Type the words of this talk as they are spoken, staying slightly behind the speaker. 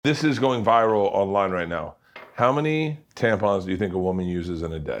This is going viral online right now. How many tampons do you think a woman uses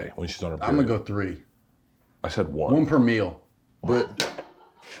in a day when she's on her period? I'm gonna go 3. I said 1. 1 per meal. But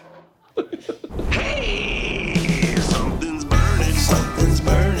Hey, something's burning, something's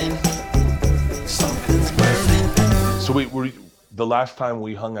burning, something's burning. So the last time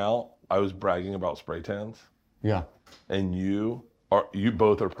we hung out, I was bragging about spray tans, yeah. and you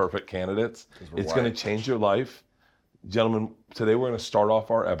both are perfect candidates. It's going to change your life. Gentlemen, today we're going to start off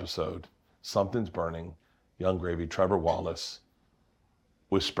our episode, Something's Burning, Young Gravy, Trevor Wallace,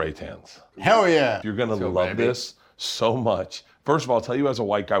 with spray tans. Hell yeah. You're going to love this so much. First of all, I'll tell you as a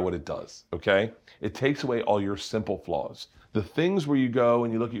white guy what it does, okay? It takes away all your simple flaws. The things where you go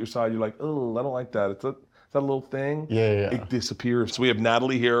and you look at your side, you're like, oh, I don't like that. It's that little thing. Yeah. It disappears. So we have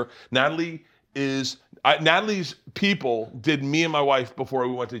Natalie here. Natalie's people did me and my wife before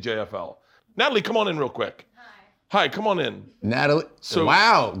we went to JFL. Natalie, come on in real quick. Hi, come on in. Natalie.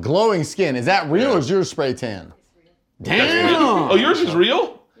 Wow, glowing skin. Is that real or is yours spray tan? Damn. Oh, yours is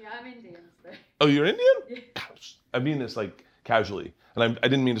real? Yeah, I'm Indian. So. Oh, you're Indian? Yeah. Gosh, I mean this like casually. And I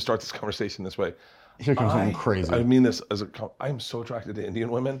didn't mean to start this conversation this way. Here comes something crazy. I mean this as I'm so attracted to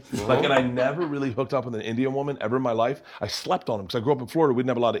Indian women. And I never really hooked up with an Indian woman ever in my life. I slept on them because I grew up in Florida. We didn't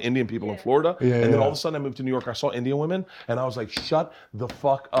have a lot of Indian people in Florida. And then all of a sudden I moved to New York. I saw Indian women and I was like, shut the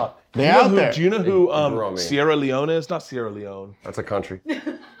fuck up. They out there. Do you know who Sierra Leone is? Not Sierra Leone. That's a country. Do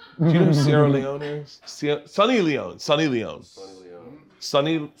you know who Sierra Leone is? Sunny Leone.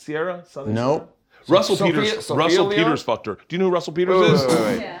 Sierra? Nope. Russell Sophia Leone? Peters fucked her. Do you know who Russell Peters is?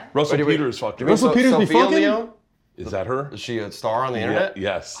 Wait. Yeah. Russell Peters fucked her. Russell Peters be Sophia fucking? Leone? Is that her? Is she a star on the internet?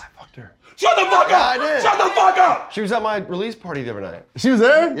 Yes. I fucked her. Shut the fuck up! I did. Shut the fuck up! She was at my release party the other night. She was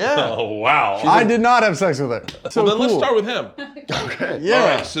there? Yeah. Oh, wow. I did not have sex with her. So Well, then let's cool. start with him. Okay. Yeah. All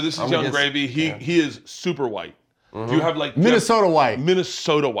right, so this is I'm Young against- Gravy. He is super white. Do you have like Minnesota white.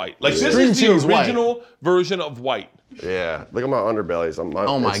 Minnesota white. Like this Cream is the cheese white. original version of white. Yeah. Look at my underbellies.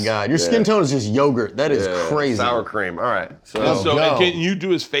 Oh my God. Your skin tone is just yogurt. That is crazy. Sour cream. All right. So, Let's So go. and can you do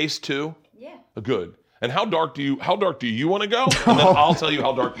his face too? Yeah. Good. And how dark do you want to go? And then I'll tell you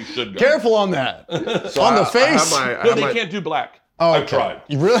how dark you should go. Careful on that. on the face. No, they can't do black. Oh, I've okay. tried.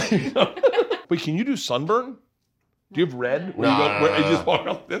 You really? Wait, can you do sunburn? Do you have red? Where No, you go, where you no. just walk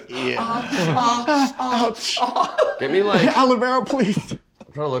like this? Ouch. get me like, I'm Aloe vera, please.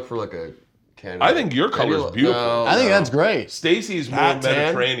 trying to look for like a candidate. I think your color is beautiful. No, I think no. that's great. Stacy's more That tan?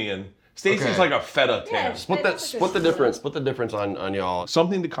 Mediterranean. Stacy's Okay. like a feta tan. Yeah. Split the difference. Split the difference on y'all.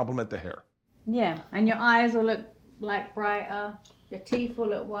 Something to complement the hair. Yeah, and your eyes will look like brighter. Your teeth will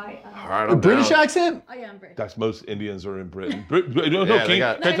look whiter. All right, A I'm British down. accent? Oh yeah, I'm British. That's most Indians are in Britain. Yeah, they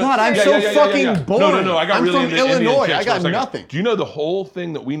got- God, I'm so fucking bored. No, I got I'm really from into Indian Illinois. chicks I for a got second. nothing. Do you know the whole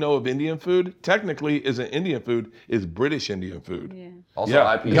thing that we know of Indian food technically isn't Indian food, is British Indian food. Yeah. Also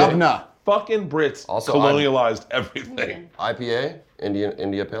Yeah. IPA. Governor. Fucking Brits Also, colonialized everything. IPA,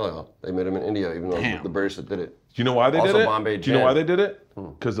 India Pale Ale. They made them in India, even though it was Damn. the British that did it. Do you know why they Also did it? Bombay Do you know gin. why they did it?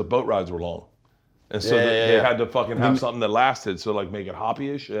 Because the boat rides were long. And so they Yeah. had to fucking have something that lasted. So like make it hoppy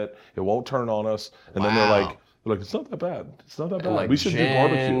as shit. It won't turn on us. And then they're like, it's not that bad. It's not that bad. And like We should do gin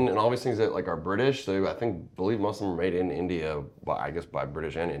barbecue. and all these things that like are British. So I believe most of them are made in India, by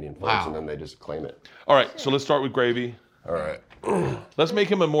British and Indian folks, Wow. and then they just claim it. All right, so let's start with gravy. All right. Let's make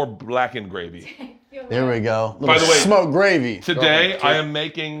him a more blackened gravy. There we go. By the way- smoked gravy. Today, I am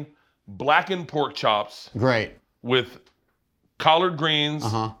making blackened pork chops Great. with collard greens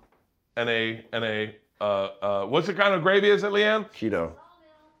Uh-huh. and a what's the kind of gravy is it, Leanne? Keto.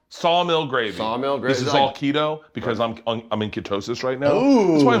 Sawmill gravy. Sawmill gravy. This is It's all like- keto because I'm in ketosis right now.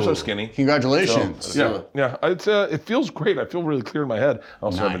 Ooh. That's why I'm so skinny. Congratulations. Yeah. It feels great. I feel really clear in my head. I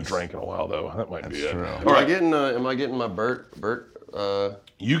also haven't Nice. drank in a while though. That might be it. true. Am I getting my Bert?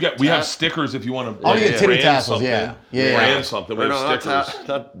 We have stickers if you want to. Oh, you get titty tassels, yeah. Yeah. Brand something. We Or have no, stickers.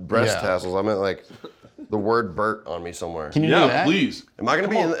 not breast Yeah. tassels. I meant like the word Bert on me somewhere. Can you do Yeah, that? please. Am I gonna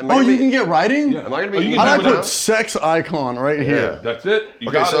be? Am I Oh, gonna you be, can get writing? Am I gonna be? Oh, you can How do do I it put sex icon right here? That's it. You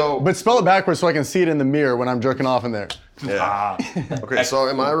Okay, got so But spell it backwards so I can see it in the mirror when I'm jerking off in there. yeah. Okay, so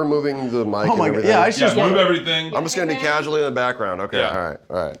am I removing the mic? Oh and my God. everything? Yeah, I it. should Yeah, just move want everything. I'm just gonna be casually in the background. Okay. Yeah.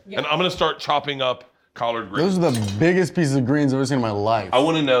 All right. And I'm gonna start chopping up collard greens. Those are the biggest pieces of greens I've ever seen in my life. I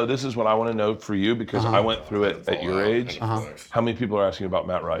want to know. This is what I want to know for you because I went through it at your age. How many people are asking about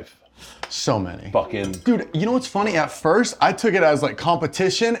Matt Rife? So many. Fucking. Dude, you know what's funny? At first, I took it as like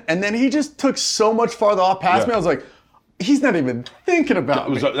competition, and then he just took so much farther off past me. I was like, he's not even thinking about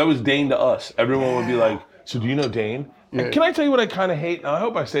me. That was Dane to us. Everyone would be like, "So do you know Dane?" And can I tell you what I kind of hate? And I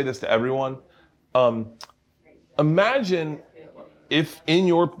hope I say this to everyone. Imagine if in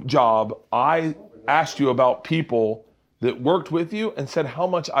your job I asked you about people that worked with you and said how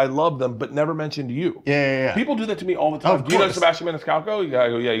much I love them, but never mentioned you. Yeah. People do that to me all the time. Of Do you know course. Sebastian Maniscalco? Yeah, I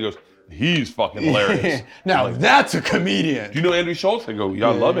go, yeah. He goes, he's fucking hilarious. Now that's a comedian. Do you know Andrew Schultz? I go, yeah,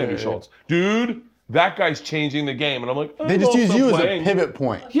 I love Andrew Schultz. Dude, that guy's changing the game. And I'm like, They just use you as a playing. pivot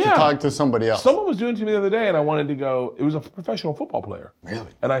point to Yeah. talk to somebody else. Someone was doing it to me the other day, and I wanted to go. It was a professional football player. Really?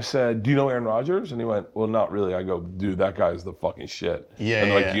 And I said, "Do you know Aaron Rodgers?" And he went, "Well, not really." I go, "Dude, that guy's the fucking shit." Yeah,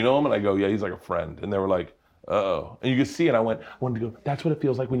 And they're yeah. like, "Do you know him?" And I go, "Yeah, he's like a friend." And they were like, "Oh." And you could see it. I wanted to go. That's what it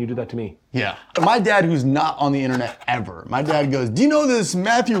feels like when you do that to me. Yeah. My dad, who's not on the internet ever, my dad goes, "Do you know this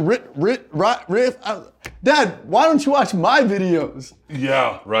Matthew Riff? Dad, why don't you watch my videos?"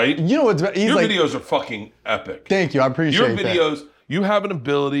 Yeah, right. You know what's he's Your like, videos are fucking epic. Thank you, I appreciate Your videos, you have an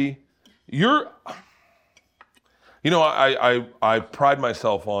ability. You know, I pride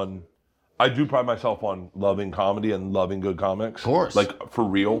myself on. I do pride myself on loving comedy and loving good comics. Of course. Like for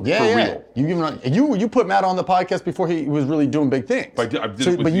real. Yeah, for yeah. real. You give him you put Matt on the podcast before he was really doing big things. I did So-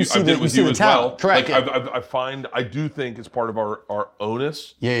 it with but you. see I did the, it with see you the as talent. well. Correct. Like I do think it's part of our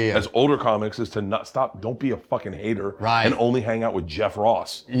onus Yeah. as older comics is to not stop. Don't be a fucking hater. Right. And only hang out with Jeff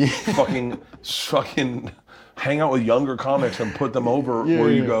Ross. Yeah. Fucking hang out with younger comics and put them over Yeah,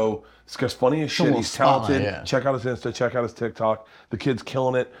 where you yeah. go. This guy's funny as shit. Someone He's talented. spotlight, yeah. Check out his Insta. Check out his TikTok. The kid's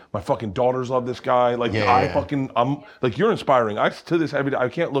killing it. My fucking daughters love this guy. Like Yeah. I'm like you're inspiring. I to this every day. I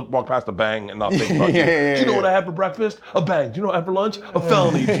can't walk past a bang and not think about you. Yeah, Do you know yeah. what I had for breakfast? A bang. Do you know what I had for lunch? A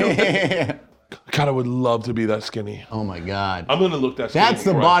felony. Do you know- God, I would love to be that skinny. Oh my God. I'm gonna look that skinny. That's the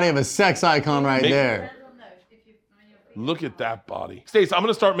before I- body of a sex icon right Make- there. Look at that body. Stace, I'm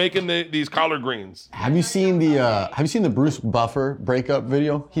gonna start making these collard greens. Have you seen the Bruce Buffer breakup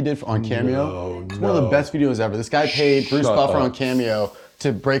video he did on Cameo? It's one of the best videos ever. This guy paid Bruce Shut Buffer up. on Cameo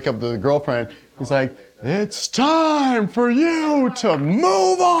to break up with the girlfriend. He's like, "It's time for you to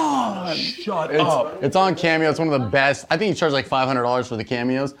move on." Shut up. It's on Cameo. It's one of the best. I think he charged like $500 for the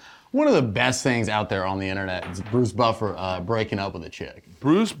cameos. One of the best things out there on the internet is Bruce Buffer breaking up with a chick.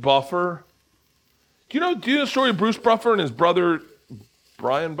 Bruce Buffer. Do you know the story of Bruce Buffer and his brother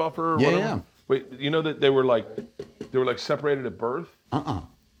Brian Buffer? Or Yeah, whatever? yeah. Wait, you know that they were like separated at birth? I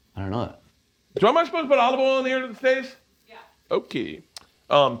don't know that. Am I supposed to put olive oil in here Stace? Yeah. Okay.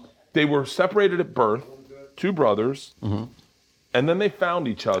 They were separated at birth, two brothers, and then they found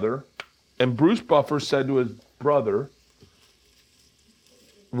each other, and Bruce Buffer said to his brother,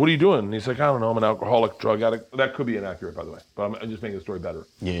 "What are you doing?" And he's like, "I don't know, I'm an alcoholic, drug addict." That could be inaccurate, by the way, but I'm just making the story better.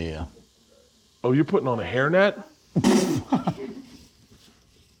 Yeah. Oh, you're putting on a hairnet?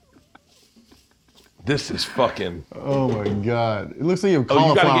 This is fucking... Oh my God. It looks like you have Oh, you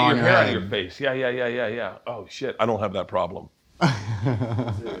cauliflower gotta get on your your hair out head. of your face. Yeah. Oh, shit, I don't have that problem.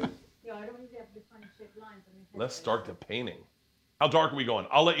 Let's start the painting. How dark are we going?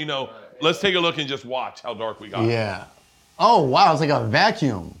 I'll let you know. Let's take a look and just watch how dark we got. Yeah. Oh wow, it's like a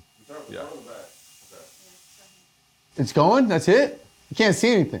vacuum. Yeah. It's going? That's it? You can't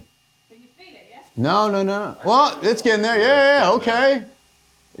see anything. No. Well, it's getting there. Yeah, okay.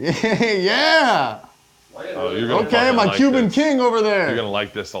 Yeah. Oh, you're gonna Okay, fucking my like Cuban this. king over You're there. gonna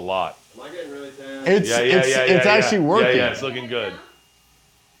like this a lot. Am I getting really tan? It's actually working. Yeah, it's looking good.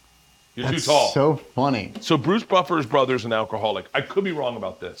 You're That's too tall. so funny. So Bruce Buffer's brother's an alcoholic. I could be wrong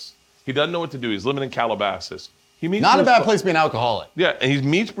about this. He doesn't know what to do. He's living in Calabasas. He meets Not a Bruce bad Bu- place to be an alcoholic. Yeah, and he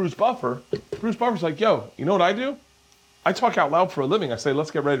meets Bruce Buffer. Bruce Buffer's like, "Yo, you know what I do? I talk out loud for a living. I say,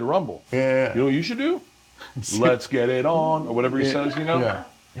 let's get ready to rumble. Yeah. You know what you should do? Let's get it on," or whatever he says, you know? Yeah.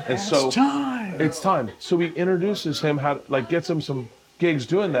 And so time. it's time. So he introduces him, gets him some gigs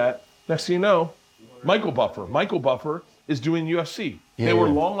doing that. Next thing you know, Michael Buffer is doing UFC. Yeah, They were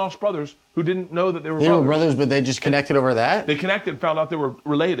yeah. long lost brothers who didn't know that they were They brothers. were brothers, but they just connected over that? They connected, found out they were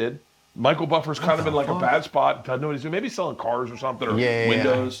related. Michael Buffer's kind of in like a bad spot. Doesn't know what he's doing. Maybe selling cars or something, or Yeah.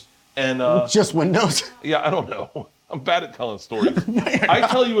 windows. And Just windows? yeah, I don't know. I'm bad at telling stories. I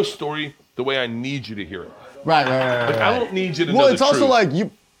tell you a story the way I need you to hear it. Right. I don't need you to know Well, the it's also truth.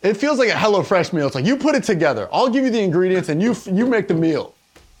 like it feels like a HelloFresh meal. It's like you put it together. I'll give you the ingredients and you make the meal.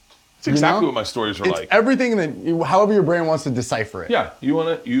 It's exactly know? what my stories are It's like. everything that however your brain wants to decipher it. Yeah, you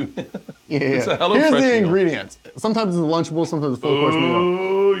want to, you. Yeah. It's a HelloFresh Here's the meal. ingredients. Sometimes it's a Lunchable, sometimes it's a full course meal.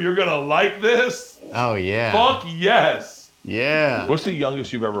 Ooh, you're going to like this? Oh yeah. Fuck yes. Yeah. What's the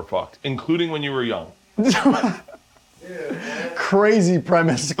youngest you've ever fucked, including when you were young? Crazy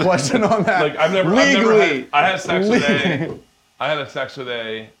premise question on that. Like, I've never Legally. I had sex with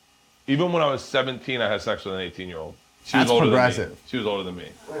a, even when I was 17, I had sex with an 18-year-old. She was That's older progressive. than me. She was older than me.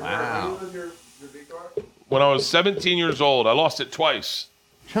 Wow. What was your V card? When I was 17 years old, I lost it twice.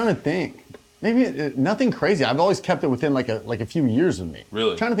 I'm trying to think. Maybe nothing crazy. I've always kept it within like a few years of me.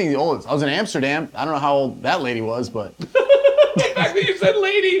 Really? I'm trying to think of the oldest. I was in Amsterdam. I don't know how old that lady was, but. The fact that you said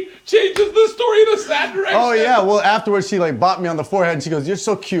lady changes the story in a sad direction. Oh yeah. Well, afterwards she like bopped me on the forehead and she goes, "You're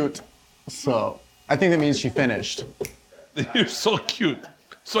so cute." So I think that means she finished. You're so cute.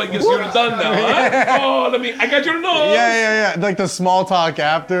 So I guess you're done now, huh? Oh, I got your nose. Yeah. Like the small talk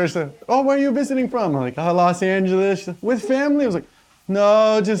after. She's like, "Oh, where are you visiting from?" I'm like, "Oh, Los Angeles." She's like, "With family?" I was like,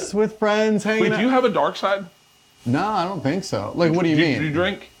 "No, just with friends hanging Wait, out." do you have a dark side? No, I don't think so. Like, what do you mean? Do you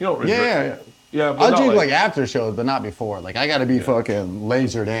drink? You don't really drink. Yeah. Yeah, but I'll not drink like after shows, but not before. Like, I gotta be fucking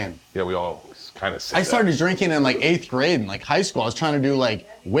lasered in. Yeah, we all kind of. I started drinking in like 8th grade in like high school. I was trying to do like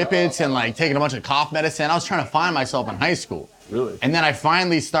whippets and like taking a bunch of cough medicine. I was trying to find myself in high school. Really? And then I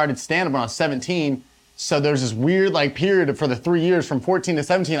finally started stand-up when I was 17. So there's this weird like period for the 3 years from 14 to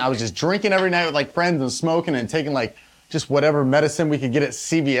 17. I was just drinking every night with like friends and smoking and taking like just whatever medicine we could get at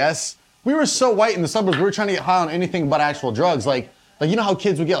CVS. We were so white in the suburbs. We were trying to get high on anything but actual drugs. Like you know how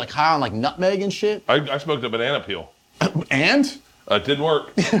kids would get like high on like nutmeg and shit? I smoked a banana peel. And? It didn't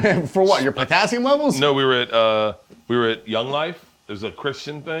work. For what? Your potassium levels? No, we were at Young Life. It was a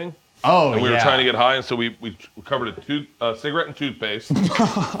Christian thing. Oh, And we were yeah. trying to get high, and so we covered a cigarette and toothpaste.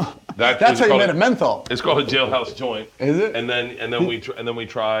 That's how you made a menthol. It's called a jailhouse joint. Is it? And then we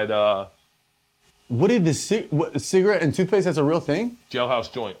tried What did the cigarette and toothpaste? That's a real thing.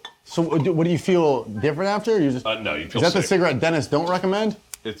 jailhouse joint. So what do you feel different after? You just No, you feel is that the sick. cigarette dentists don't recommend?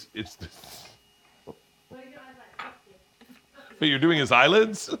 It's. But you're doing his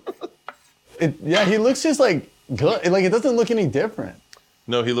eyelids? Yeah, he looks just like good. Like it doesn't look any different.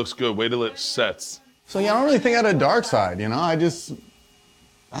 No, he looks good. Wait till it sets. So yeah, I don't really think I had a dark side. You know, I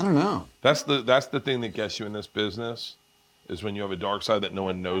don't know. That's the thing that gets you in this business, is when you have a dark side that no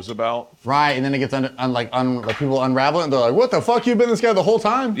one knows about. Right, and then it gets like people unravel it, and they're like, "What the fuck? You've been this guy the whole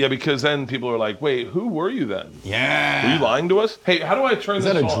time?" Yeah, because then people are like, "Wait, who were you then? Yeah. Were you lying to us? Hey, how do I turn Is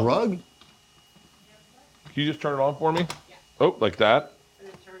this that a on? drug? Can you just turn it on for me? Oh, like that? And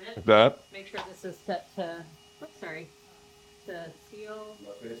then turn it. Like that? Make sure this is set to, to seal.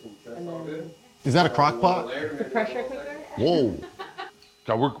 And then Is that a crock pot? the pressure cooker. Whoa.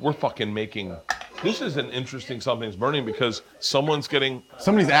 God, we're fucking making. This is an interesting something's burning because someone's getting.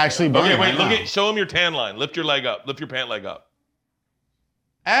 Somebody's actually burning. Okay, wait. right Look now. at. Show him your tan line. Lift your leg up. Lift your pant leg up.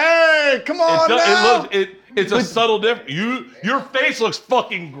 Hey, come on now. It's a subtle difference. Your face looks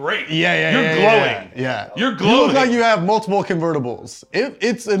fucking great. Yeah. You're glowing. Yeah. You're You glowing. look like you have multiple convertibles.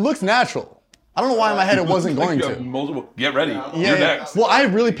 It looks natural. I don't know why in my head it wasn't going You have to. multiple. Get ready. Yeah, You're next. Well, I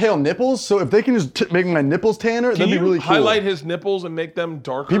have really pale nipples, so if they can just make my nipples tanner, Can that'd you be really cool. highlight his nipples and make them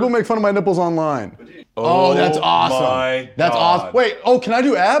darker? People make fun of my nipples online. Oh, that's awesome. My That's God. awesome. Wait, can I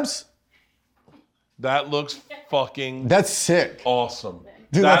do abs? That looks fucking That's sick. awesome.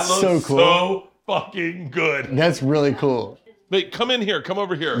 Dude, that that's looks so cool. so fucking good. That's really cool. Wait, come in here. Come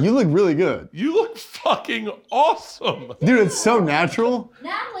over here. You look really good. You look fucking awesome. Dude, it's so natural.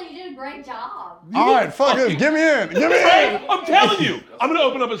 Natalie, you did a great job. All right, fuck it. Get me in. Get me in. Hey, I'm telling you, I'm gonna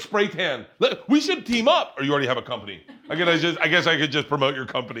open up a spray tan. We should team up, or you already have a company. I guess I could just promote your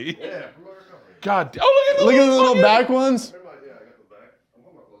company. Yeah, promote your company. God, oh Look at the little fucking- back ones.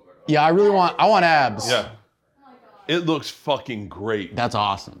 Yeah, I want abs. Yeah, it looks fucking great. That's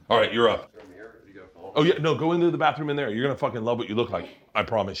awesome. All right, you're up. Oh yeah, no, go into the bathroom in there. You're gonna fucking love what you look like. I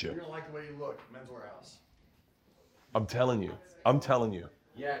promise you. You're gonna like the way you look. Men's Warehouse. I'm telling you.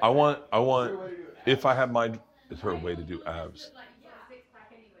 I want. If I have my, is there a way to do abs?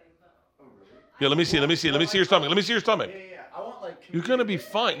 Yeah, let me see your stomach. Yeah. I want like. You're gonna be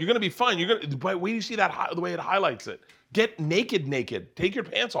fine. But wait, you see the way it highlights it. Get naked. Take your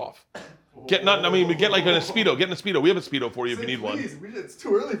pants off. Get like in a Speedo. Get in a Speedo. We have a Speedo for you if you need one. It's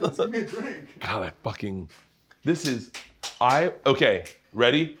too early for us. Give me a drink. God, okay,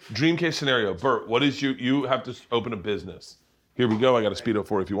 ready? Dream case scenario. Bert, what is you have to open a business. Here we go. I got a Speedo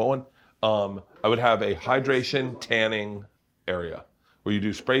for you if you want one. I would have a hydration tanning area where you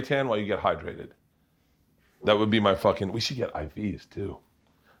do spray tan while you get hydrated. That would be my we should get IVs too.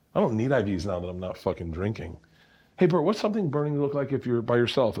 I don't need IVs now that I'm not fucking drinking. Hey, Bert, what's something burning look like if you're by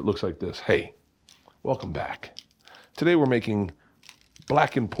yourself? It looks like this. Hey, welcome back. Today we're making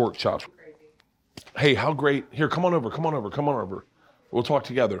blackened pork chops. Hey, how great. Here, come on over. We'll talk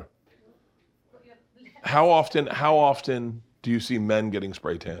together. How often do you see men getting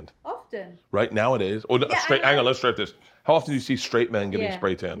spray tanned? Often. Right nowadays. Oh, no, Yeah, hang on, let's start this. How often do you see straight men getting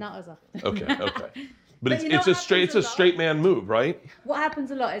spray tanned? Not as often. Okay. But you know it's what a straight happens a lot? man move, right? What happens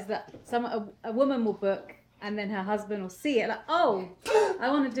a lot is that a woman will book and then her husband will see it. Like, oh, I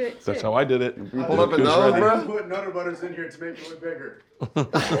want to do it too. That's how I did it. You pulled up a Who's nose, ready? bro? Put Nutter Butters in here to make it look bigger.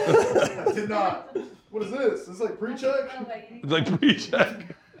 I did not. What is this? This is like pre-check? It's like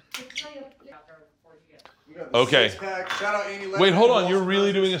pre-check. We got the Okay. six-pack. Shout out Andy. Wait, hold on. You're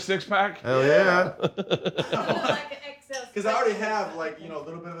really doing a 6-pack? Hell yeah. Because I already have like a little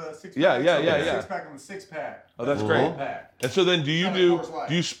bit of a six-pack. Yeah. Six-pack on the six-pack. Oh, that's great. Pack. And so then do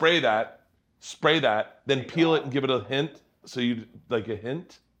you spray that, then peel it and give it a hint? So you like a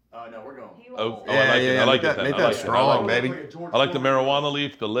hint? No, we're going. Oh, I like it. I like it. Make I that like it. strong, I like it. baby. I like the marijuana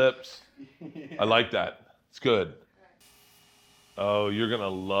leaf, the lips. I like that. It's good. Oh, you're gonna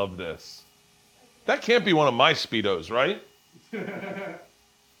love this. That can't be one of my Speedos, right? It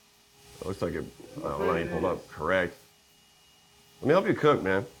looks like it. I don't know. You pulled up correct. Let me help you cook,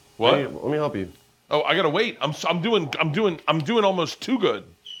 man. What? Let me help you. Oh, I gotta wait. I'm doing almost too good.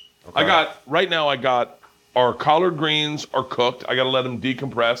 Okay. Right now I got our collard greens are cooked. I gotta let them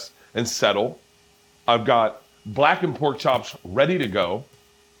decompress and settle. I've got blackened pork chops ready to go.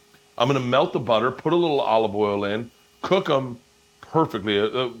 I'm gonna melt the butter, put a little olive oil in, cook them perfectly.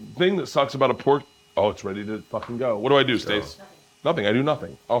 The thing that sucks about a pork, it's ready to fucking go. What do I do, Stace? Nothing. I do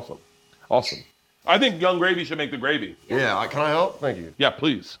nothing. Awesome. I think Young Gravy should make the gravy. Yeah. Can I help? Thank you. Yeah,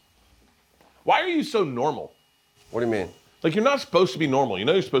 please. Why are you so normal? What do you mean? Like, you're not supposed to be normal. You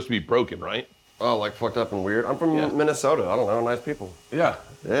know you're supposed to be broken, right? Oh, like fucked up and weird. I'm from Minnesota. I don't know. Nice people. Yeah.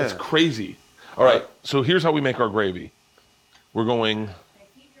 Yeah. It's crazy. All right, so here's how we make our gravy. We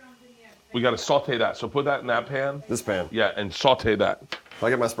got to saute that. So put that in that pan. This pan. Yeah, and saute that. Can I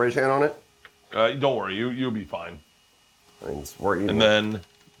get my spray tan on it? Don't worry, you'll be fine. I mean, we're eating. And then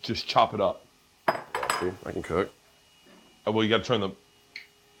just chop it up. See, I can cook. Well, you got to turn the.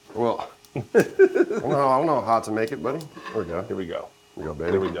 Well, I don't know how hot to make it, buddy. There we go. Here we go. Here we go,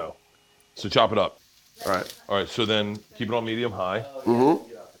 baby. There we go. So chop it up. All right. All right. So then keep it on medium high. Mm-hmm.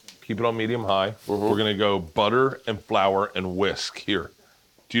 Keep it on medium high. We're gonna go butter and flour and whisk here.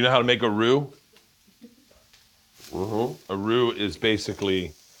 Do you know how to make a roux? Mm-hmm. A roux is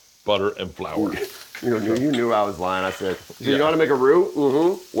basically butter and flour. You knew I was lying. I said, do you Yeah. know how to make a roux?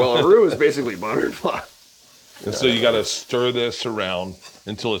 Mm-hmm. Well, a roux is basically butter and flour. And so you got to stir this around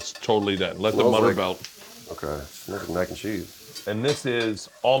until it's totally done. Let the Smells butter like- melt. Okay. Smells like mac and cheese. And this is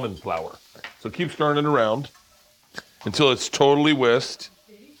almond flour. So keep stirring it around until it's totally whisked.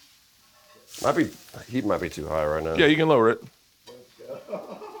 Heat might be too high right now. Yeah, you can lower it.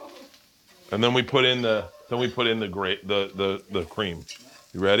 And then we put in the cream.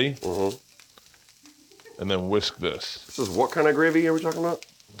 You ready? Mm-hmm. And then whisk this. This is what kind of gravy are we talking about?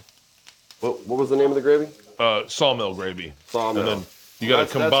 What was the name of the gravy? Sawmill gravy. Sawmill. And then you got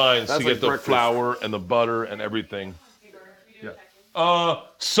to combine that's to get like the breakfast. flour and the butter and everything. Yeah.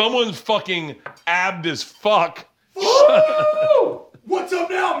 Someone's fucking abbed as fuck. What's up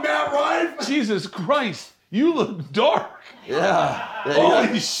now, Matt Rife? Jesus Christ, you look dark. Yeah.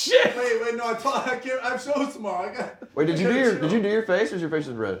 Holy shit. Wait, no, I can't. I'm so small. Wait, did you do your face or is your face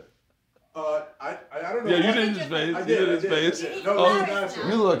just red? I don't know. Yeah, you did his face. I You did did his face. No, Oh. that's not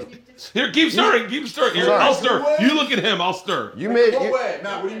You look. Here, keep stirring. Here, Sorry. I'll stir. No way. You look at him. I'll stir. You made. No You, way,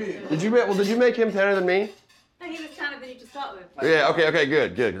 Matt. What do you mean? did you make him tanner than me? No, he was kind of than you to start with. Yeah. Okay.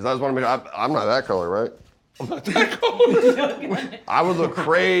 Good. Because I was wondering. I'm not that color, right? I'm not that cold. I would look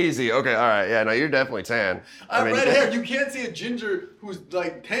crazy. Okay. All right. Yeah. No, you're definitely tan. I have red hair. You can't see a ginger who's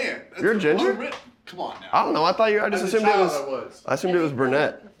like tan. That's You're ginger? unwritten. Come on now. I don't know. I thought you. I just As a assumed it child, was. I assumed it was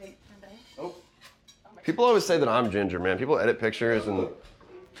brunette. Oh. People always say that I'm ginger, man. People edit pictures and.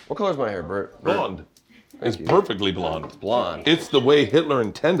 What color's my hair, Bert? Blonde. It's perfectly blonde. Blonde. It's the way Hitler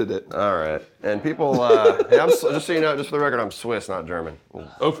intended it. All right. And people. Hey, just so you know, just for the record, I'm Swiss, not German.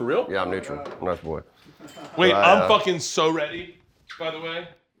 Oh, for real? Yeah, I'm neutral. Nice boy. Wait, Right, I'm fucking so ready, by the way.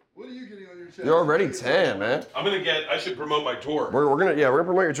 What are you getting on your chest? You're already tan, man. I should promote my tour. We're gonna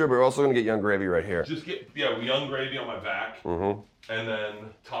promote your tour, but we're also gonna get Young Gravy right here. Just get, Young Gravy on my back. Mm-hmm. And then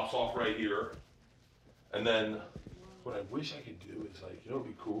tops off right here. And then what I wish I could do is like, you know what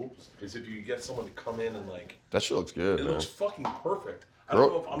would be cool? Is if you could get someone to come in and like, That shit looks good, it man. looks fucking perfect. I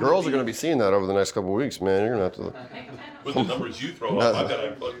don't know if I'm Girls are gonna be seeing that over the next couple weeks, man. You're gonna have to. With the numbers you throw up, I bet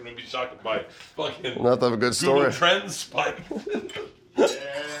I'm fucking gonna be shocked if my fucking Not to have a good Google story. Trends spike. Yeah.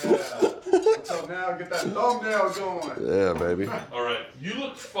 What's up now? Get that thumbnail going. Yeah, baby. All right, you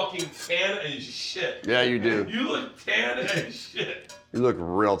look fucking tan as shit. Yeah, you do. You look tan as shit. You look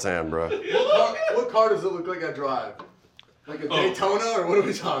real tan, bro. What car does it look like I drive? Like a Daytona, or what are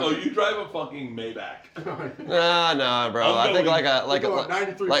we talking? Oh, you drive a fucking Maybach. Nah, bro. I'm I think going- like a going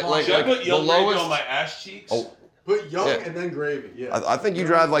 93 like Should I put the Young Gravy lowest. on my ass cheeks? Oh, Put young Yeah. and then gravy. Yeah. I think you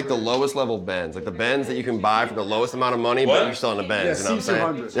drive like the lowest level Benz, like the Benz that you can buy for the lowest amount of money, What? but you're still in a Benz. Yeah, You know what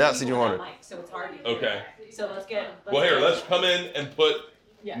I'm C200. saying? Yeah, C200. Mic, so it's hard. Okay. So let's get. Well, here, let's come in and put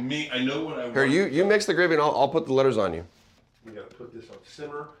Yeah. me. I know what I want. Here, you mix the gravy and I'll put the letters on you. We gotta put this on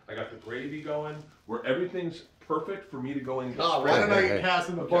simmer. I got the gravy going, where everything's perfect for me to go in. And get Oh, straight. why don't I Hey. get cast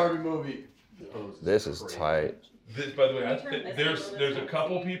in the Barbie movie? This is tight. This, by the way, turn this there's on? a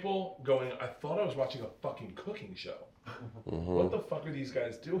couple people going. I thought I was watching a fucking cooking show. What the fuck are these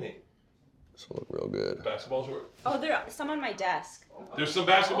guys doing? This will look real good. Basketball shorts? Oh, there are some on my desk. There's some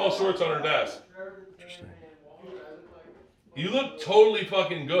basketball shorts on her desk. You look totally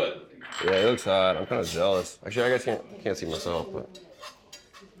fucking good. Yeah, it looks hot. I'm kind of jealous. Actually, I guess can't see myself, but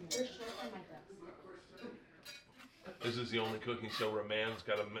This is the only cooking show where a man's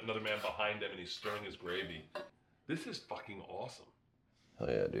got another man behind him and he's stirring his gravy. This is fucking awesome. hell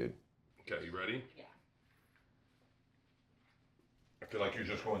yeah, dude. Okay, you ready? Yeah. I feel like you're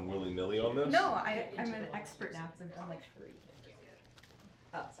just going willy-nilly on this. No, I'm an expert now because I've done like 3.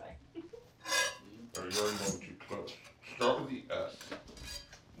 Oh, sorry. Or you're already going too close. Start with the S.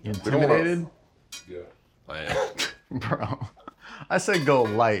 Intimidated? Yeah. I am. Bro. I said go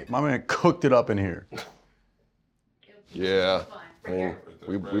light. My man cooked it up in here. Yeah. I mean,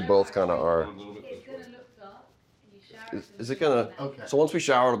 we both kind of are. It's gonna look dark. You shower. Is it gonna? Okay. So once we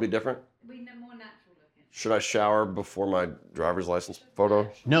shower, it'll be different. We know more natural looking. Should I shower before my driver's license photo?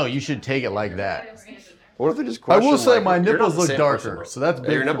 No, you should take it like that. What if they just I question? will say like, my you're not nipples the look same darker, person, bro. so that's Yeah,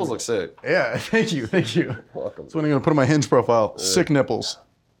 big. your for nipples me. look sick. Yeah, thank you. Welcome. That's what I'm gonna put on my Hinge profile. Sick nipples.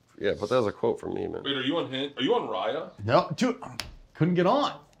 Yeah, but that was a quote from me, man. Wait, are you on Raya? No, dude, couldn't get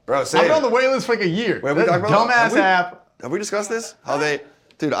on. Bro, I've been on the wait list for like a year. Wait, we That talked about- dumbass have we- app. Have we discussed this? How they,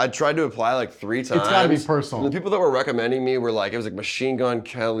 dude, I tried to apply like 3 times. gotta be personal. And the people that were recommending me were like, it was like Machine Gun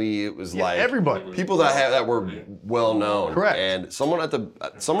Kelly. It was like everybody. people that were well known. Correct. And someone at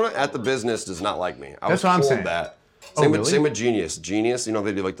the business does not like me. I That's was what I'm told saying. that. Oh, Same, really? same with Genius. Genius, you know,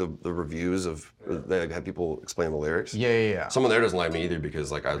 they do like the reviews of, they have people explain the lyrics. Yeah. Someone there doesn't like me either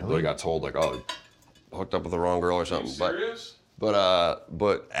because like I literally got told like, oh, hooked up with the wrong girl or something. Serious? But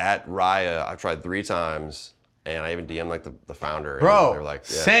at Raya, I tried 3 times, and I even DM'd like the founder. And Bro, they were like,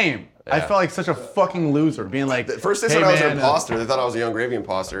 yeah. same. I Yeah. felt like such a fucking loser being like. At first they hey, said I was an man, imposter. They thought I was a Young Gravy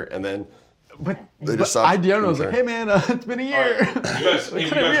imposter, and then But, They but just stopped I DM'd him, I was being like, fair. hey man, it's been a year. You guys, hey, you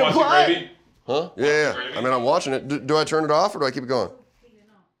Couldn't guys watch the reapply. gravy? huh? Yeah. I mean, I'm watching it. Do I turn it off or do I keep it going?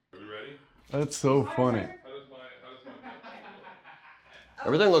 Are we ready? That's so funny. How does my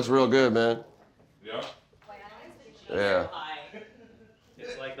Everything looks real good, man. yeah? Yeah.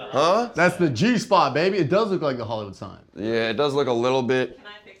 Huh? That's the G spot, baby. It does look like the Hollywood sign. Yeah, it does look a little bit. Can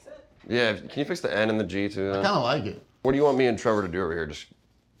I fix it? Yeah. Can you fix the N and the G too? I kind of like it. What do you want me and Trevor to do over here? Just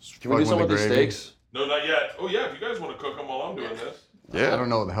can we do Fuck some with of the these gravy. steaks? No, not yet. Oh yeah, if you guys want to cook them while I'm doing this. Yeah. I don't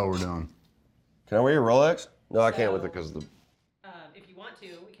know what the hell we're doing. Can I wear your Rolex? No, I can't with it because the. If you want to,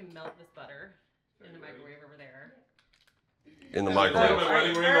 we can melt this butter in the microwave over there. In the Take microwave. my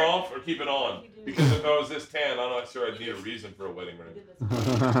wedding ring off or keep it on? Because if I was this tan, I'm not sure I'd need a reason for a wedding ring.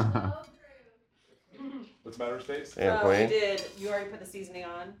 What's the matter, Stace? And We Queen. did. You already put the seasoning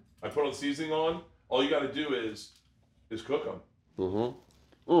on. I put on seasoning on. All you got to do is cook them.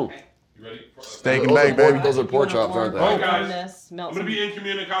 Mm-hmm. Okay. You ready? Steak and Those bake, are pork- baby. those are pork chops, aren't they? Oh, Warm guys. this, melt I'm gonna some be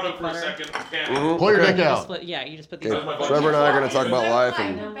incommunicado for a butter. second. I can't. Mhm. Pull your Okay. dick Just out. put, yeah, you just put these. Okay. Does my butt Trevor and I are look gonna talk about life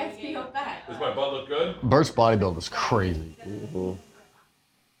and. The best for your back. Does my butt look good? Bert's bodybuild is crazy. Bring your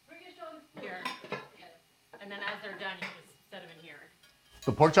shoulders Here. And then as they're done, you just set them in here.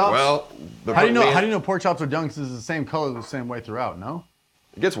 The pork chops? Well, the how do you know? man- How do you know pork chops are done? Because it's the same color, the same way throughout. No.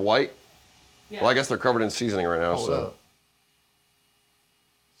 It gets white. Yeah. Well, I guess they're covered in seasoning right now, Hold so. up.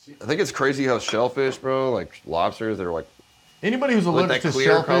 I think it's crazy how shellfish, bro, like lobsters, they're like. Anybody who's Like allergic that to clear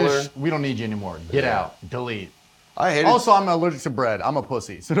shellfish, color? we don't need you anymore. Get Yeah. out. Delete. I hate it. Also, I'm allergic to bread. I'm a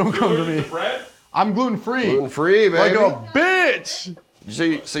pussy, so don't come to me. Bread? I'm gluten free. gluten free, Like baby. a bitch. So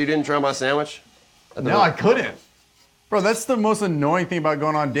you didn't try my sandwich? At the No, I couldn't. Bro, that's the most annoying thing about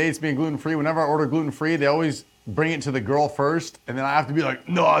going on dates, being gluten free. Whenever I order gluten free, they always bring it to the girl first, and then I have to be like,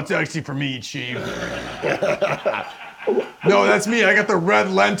 no, it's actually for me, chief. No, that's me. I got the red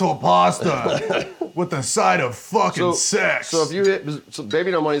lentil pasta with the side of fucking sex. So if you hit, so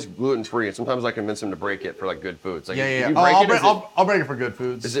Baby No Money's gluten free, and sometimes I convince him to break it for like good foods. Like, yeah, if yeah. you Oh, break I'll, it, break, is I'll break it for good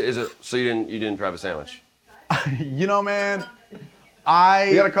foods. it? So you didn't try the sandwich? You know, man, We got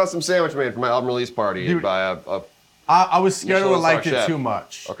a I custom sandwich made for my album release party Dude. by a. was scared I would Michelin liked star it chef. too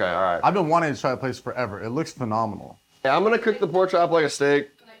much. Okay, all right. I've been wanting to try the place forever. It looks phenomenal. Yeah, I'm gonna cook the pork chop like a steak.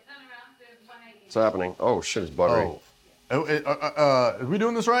 like turn around to 180. What's happening? Oh shit, it's buttery. Oh, are we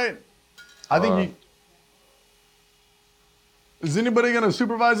doing this right? I think you. Is anybody gonna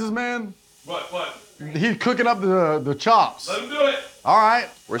supervise this man? What? He's cooking up the chops. Let him do it. All right.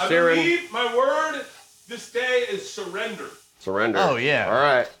 We're I searing. believe my word this day is surrender. Surrender. Oh, yeah. All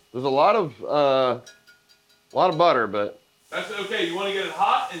right. There's a lot of butter, but That's okay. You want to get it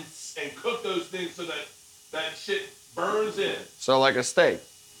hot and cook those things so that shit burns in. so like a steak.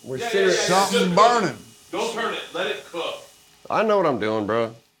 We're Yeah, searing. yeah, yeah. Something Just burning. Don't turn it. Let it cook. I know what I'm doing,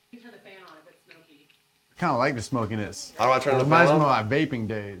 bro. You turn the fan on if it's smoky. I kind of like the smokiness. How do I turn It the reminds fan me of on? my vaping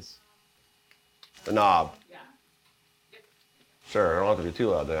days. The knob. Yeah. Sure. I don't have to be too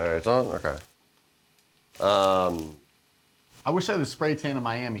loud there. It's on. Okay. I wish I had a spray tan in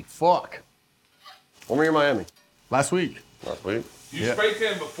Miami. Fuck. When were you in Miami? Last week. Last week. You Yeah. spray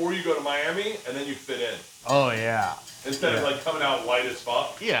tan before you go to Miami, and then you fit in Oh yeah. instead of like coming out white as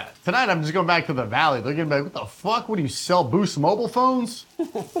fuck. Yeah. Tonight I'm just going back to the valley. Looking back, what the fuck? What do you sell? Boost mobile phones?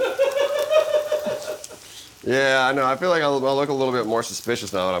 Yeah, I know. I feel like I'll look a little bit more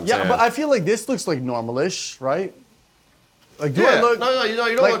suspicious now that I'm Yeah, saying. but I feel like this looks like normalish, right? Like, do yeah. I look? No, you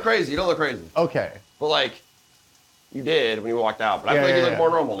don't like- look crazy. You don't look crazy. Okay. But like, you did when you walked out. But I Yeah, feel like yeah, you look yeah. more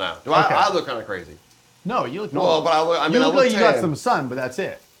normal now. Do Okay. I look kind of crazy? No, you look Well, normal. but I look. I mean, you look I look like you got tan. some sun, but that's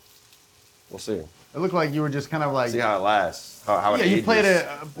it. We'll see. It looked like you were just kind of like. See how it lasts. How it yeah, you ages. played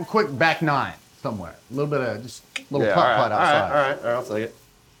a quick back nine somewhere. A little bit of just a little Yeah, putt all right, putt outside. all right. I'll take it.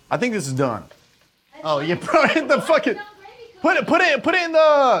 I think this is done. Oh, you put it in the fucking. Put it in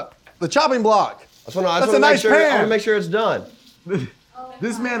the chopping block. That's a That's a make nice sure. I pan. want to make sure it's done.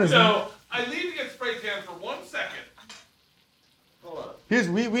 This man is. So I leave to get spray tan for 1 second. Hold on. Here's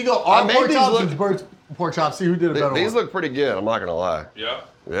we go our made pork these chops look- and Bert's pork chops. See who did a better These one. look pretty good. I'm not gonna lie. Yeah.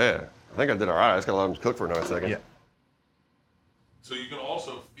 Yeah, I think I did all right. I just gotta let them cook for another second. Yeah. So you can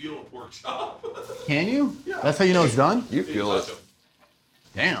also feel a pork chop. Can you? That's how you know it's done. You feel it.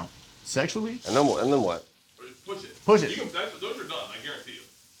 Damn. Sexually. And then what? Push it. Push it. You can, those are done. I guarantee you.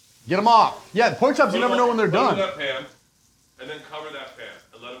 Get them off. Yeah, the pork chops you never know when they're Put them in done. that pan, and then cover that pan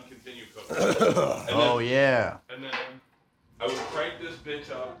and let them continue cooking. And Oh then, yeah. And then I would crank this bitch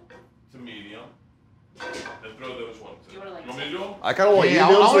up to medium and throw those ones in. You wanna, like, want me to do them? I kind of want Yeah,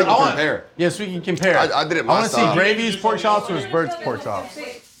 you to do it so we I can want- compare. Yes, we can compare. I did it I my want to see style. Gravy's pork chops versus Bert's pork chops. Yeah,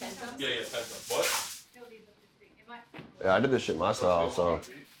 that's up. What? Yeah, I did this shit my style. So.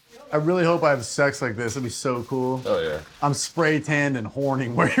 I really hope I have sex like this. It'd be so cool. Oh yeah. I'm spray tanned and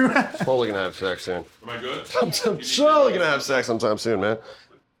horning where you're at. Totally gonna have sex soon. Am I good? I'm totally gonna have sex sometime soon, man.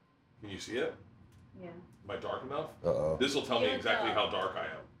 Can you see it? Yeah. Am I dark enough? Uh-oh. This will tell me exactly how dark I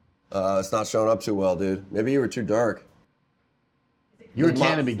am. It's not showing up too well, dude. Maybe you were too dark. You were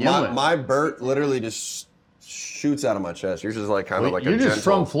tan to begin with. My Bert literally just shoots out of my chest. Yours is like kind of like You're a just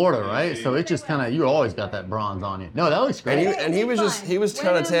gentle. from Florida, right? So it just kind of you always got that bronze on you. No, that looks great. And he was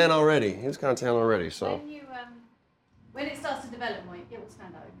kind of tan already. He was kind of tan already. So When it starts to develop more, it will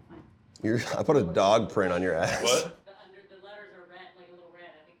stand out. It'll be fine. I put a dog print on your ass. What? The letters are red, like a little red.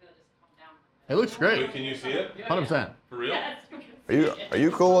 I think they'll just come down. It looks Wait, great. can you see it? 100%. For real? Are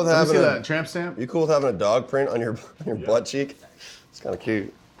you cool with Let me having see a that tramp stamp. you cool with having a dog print on your butt cheek? It's kind of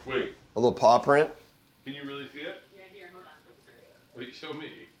cute. Wait, A little paw print. can you really see it? Yeah, here, hold on. Wait, show me.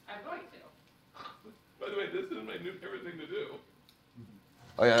 I'm going to. By the way, this is my new favorite thing to do.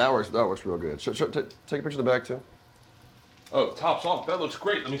 Oh yeah, that works real good. Take a picture of the back too. Oh, tops off. That looks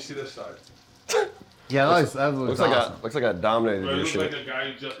great. Let me see this side. Yeah, that looks awesome. Looks like I dominated Do I your look like shit. a guy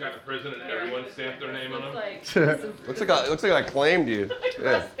who just got to prison and everyone stamped their name on him? Like, Looks like I claimed you.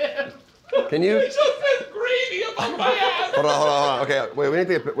 Yeah. Can you? It just says gravy up on my ass. Hold on. Okay, wait. We need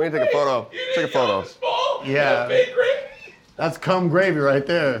to take a photo. Take a photo. Small. Yeah. Fake gravy. That's cum gravy right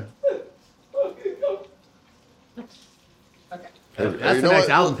there. That's the next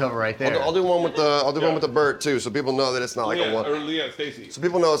album cover right there. I'll do one with the Bert too, so people know that it's not like a one. Or Leanne Stacy. So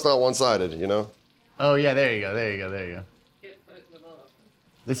people know it's not one-sided, you know. Oh yeah, there you go.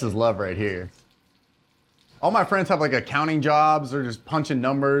 This is love right here. All my friends have like accounting jobs. They're just punching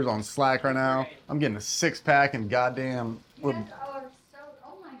numbers on Slack right now. I'm getting a 6-pack and goddamn. What You guys are so.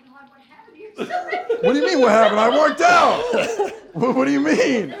 Oh my God, what happened? You're so ready. do you mean what happened? I worked out. What do you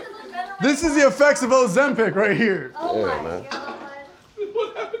mean? This is the effects of Ozempic right here. Oh Yeah, my man. God.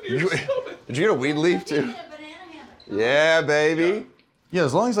 What happened to your stomach? Did you get a weed leaf too? Need a banana hammock. Yeah, baby. Yeah,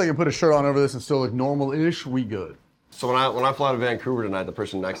 as long as I can put a shirt on over this and still look normal-ish, we good. So when I fly to Vancouver tonight, the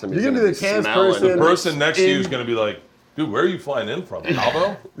person next to me is You're gonna gonna be be the cans smelling. person. The person next to you is In- going to be like, dude, where are you flying in from?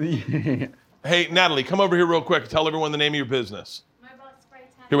 Cabo? Hey, Natalie, come over here real quick. Tell everyone the name of your business. Mobile spray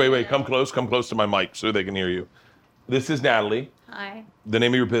tan. Here, wait. Come close to my mic so they can hear you. This is Natalie. Hi. The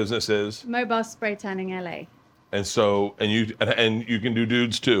name of your business is? Mobile spray tanning LA. And so, and you can do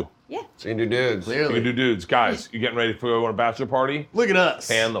dudes too. Yeah. So you can do dudes. You can do dudes. Guys, you getting ready to go on a bachelor party? Look at us.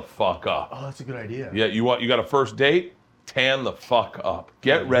 Tan the fuck up. Oh, that's a good idea. Yeah, you got a first date? Tan the fuck up.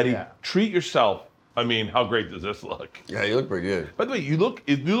 Get ready. Yeah. Treat yourself. I mean, how great does this look? Yeah, you look pretty good. By the way, you look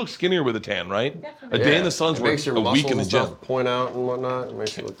skinnier with a tan, right? Definitely. A day in the sun's It worth makes your a week in the muscles and gym. stuff point out and whatnot. It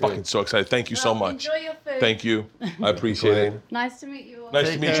makes you look Fucking good. so excited. Thank you so Well, much. Enjoy your food. Thank you. I appreciate it. Nice to meet you all. Nice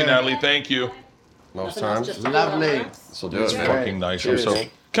to Take meet you, care. Natalie. Thank you. Most Nothing else, times. just Lovely. So do it, man. Fucking nice. I'm Cheers. so.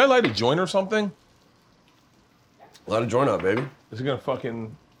 Can I light a joint or something? Let it join up, baby. Is it gonna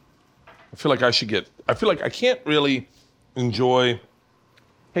fucking? I feel like I can't really enjoy.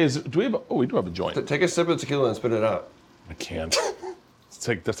 Hey, do we have? We do have a joint. Take a sip of tequila and spit it out. I can't.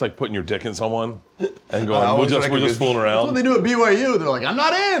 That's like putting your dick in someone and I going, we're always just recommend- fooling That's what around. they do at BYU. They're like, I'm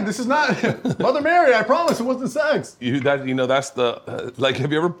not in. This is not Mother Mary. I promise it wasn't sex. That's the like.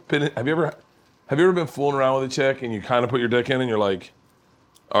 Have you ever been fooling around with a chick and you kind of put your dick in and you're like,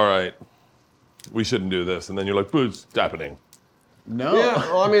 all right, we shouldn't do this, and then you're like, what's happening? No. Yeah,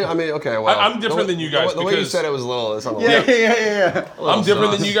 well, I mean, okay, well. I'm different than you guys The way you because- said it was a little, it's on the Yeah. I'm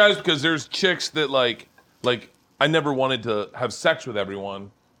different than sauce. you guys because there's chicks that like I never wanted to have sex with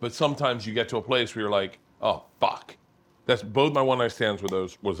everyone, but sometimes you get to a place where you're like, oh fuck. That's both my one night stands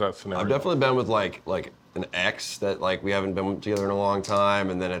was that scenario. I've definitely been with like an ex that like we haven't been together in a long time,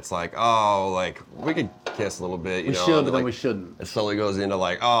 and then it's like, oh, like we could kiss a little bit, you We know. should, and but like, then we shouldn't. It slowly goes into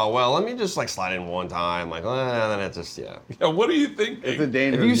like, oh well, let me just like slide in one time, like, then it's just Yeah, what do you think? It's a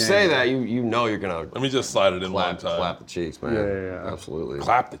dangerous If you game. say that, you know you're gonna Let me just slide it in one time. clap the cheeks, man. Yeah. Absolutely.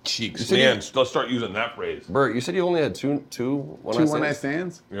 Clap the cheeks. said Man, let's start using that phrase. Bert, you said you only had two one Two one night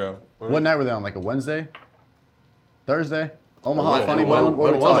stands? Yeah. What night were they on? Like a Wednesday? Thursday? Omaha, When- funny when- bone? What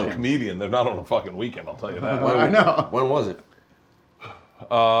when are we was I'm a talking? comedian. They're not on a fucking weekend, I'll tell you that. I know. When was it?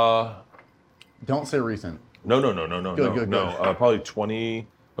 Don't say recent. No. Good. Probably 20. I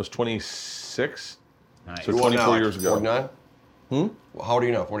was 26. Nice. So You won 24 now, years ago. 49? Well, how old are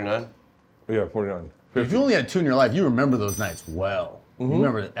you now? 49? Yeah, 49. If you only had two in your life, you remember those nights well. You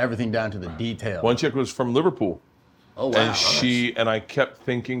remember everything down to the detail. One chick was from Liverpool. Oh, wow. And I kept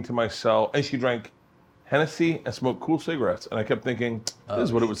thinking to myself, and she drank Hennessy and smoked cool cigarettes. And I kept thinking, this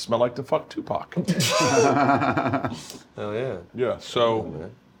is what it would smell like to fuck Tupac. Hell yeah. Yeah, so,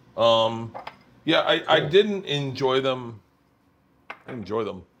 I didn't enjoy them. I enjoy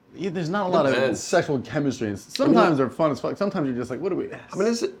them. Yeah, there's not a lot of Depends. sexual chemistry. Sometimes they're fun as fuck. Sometimes you're just like, what do we? I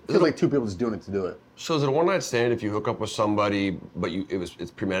mean, Feels like two people just doing it to do it. So is it a one night stand if you hook up with somebody, but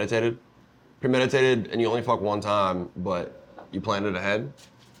it's premeditated? Premeditated, and you only fuck one time, but you planned it ahead?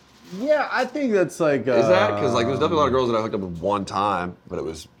 Yeah, I think that's like. Is that? Because like there's definitely a lot of girls that I hooked up with one time, but it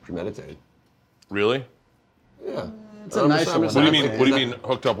was premeditated. Really? Yeah. It's a nice one. What do you mean? Is What do you that- mean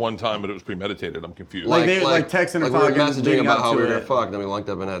hooked up one time, but it was premeditated? I'm confused. Like they like texting and we were talking, messaging leading about up how to we were gonna it. fuck, then we linked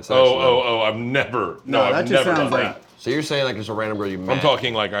up and had sex. Oh! I've never. No, that I've just never sounds done like- that. So you're saying like there's a random girl you met? I'm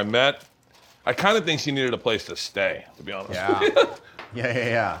talking like I met. I kind of think she needed a place to stay, to be honest. Yeah.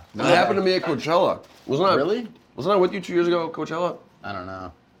 Yeah. No, That happened to me at Coachella. Wasn't I? Really? Wasn't I with you 2 years ago at Coachella? I don't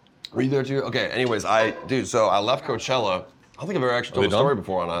know. Were you there too? Okay. Anyways, so I left Coachella. I don't think I've ever actually told Are the they story done?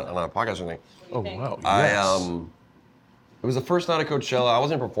 before on a podcast or anything. Oh wow. Yes. It was the first night at Coachella. I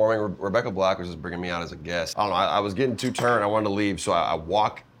wasn't performing. Rebecca Black was just bringing me out as a guest. I don't know. I was getting too turned. I wanted to leave, so I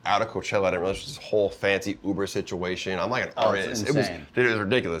walk out of Coachella. I didn't realize it was this whole fancy Uber situation. I'm like an Oh, it's artist. insane. It was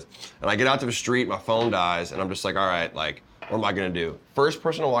ridiculous. And I get out to the street. My phone dies, and I'm just like, all right, like, what am I gonna do? First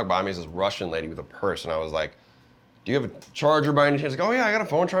person to walk by me is this Russian lady with a purse, and I was like, do you have a charger by any chance? Like, oh yeah, I got a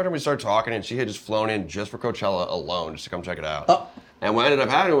phone charger. We started talking, and she had just flown in just for Coachella alone, just to come check it out. And what ended up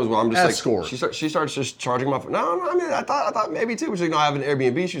happening was, I'm just Escort. like, she starts just charging my phone. No, I mean, I thought maybe too. She's like, no, I have an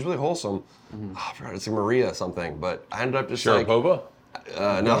Airbnb. She's really wholesome. Oh, I forgot, it's like Maria something, but I ended up just Sharapova?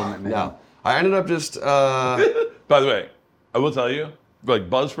 no. I ended up just, By the way, I will tell you, like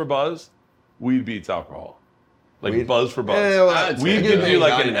buzz for buzz, weed beats alcohol. Like Weed? buzz for buzz. Yeah, well, weed it's gives good you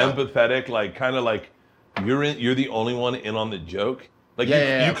like an anxiety now. empathetic, like kind of like you're the only one in on the joke. Like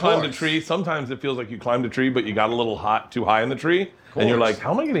Yeah, you of climbed a course. tree. Sometimes it feels like you climbed a tree, but you got a little too high in the tree, and you're like,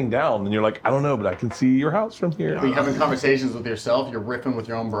 how am I getting down? And you're like, I don't know, but I can see your house from here. Are you having conversations with yourself? You're riffing with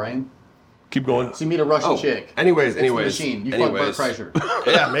your own brain? Keep going. So you meet a Russian chick. anyways, It's the machine. You fuck Bert Kreischer.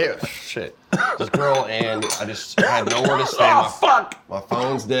 Yeah, maybe. Shit. This girl, and I just had nowhere to stay. Oh fuck! My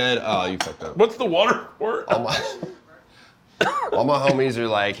phone's dead. Oh, you fucked up. What's the water for? All my homies are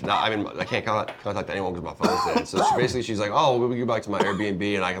like, no, I mean, I can't contact anyone because my phone's dead. So she's like, oh, we'll go back to my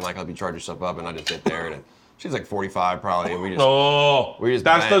Airbnb and I can like help you charge yourself up, and I just sit there, and she's like 45 probably, and we just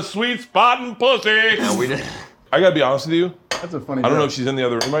That's bang. the sweet spot in pussy. and we did. I gotta be honest with you. That's a funny I don't know joke. if she's in the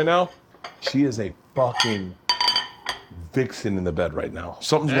other room right now. She is a fucking vixen in the bed right now.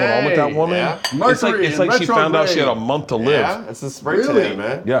 Something's going on with that Hey, woman. yeah. It's like she found out she had a month to live. Yeah, it's the spray Really? tan,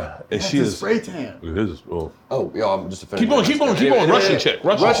 man. Yeah, and she That's a is. spray tan. It is. Oh. Oh, yo, I'm just a Keep going. Russian chick.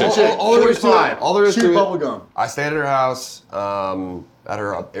 Russian chick. All there is to it. All there is Shoot to it. bubble gum. I stayed at her house, at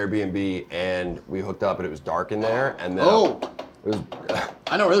her Airbnb, and we hooked up, and it was dark in there, and then it was.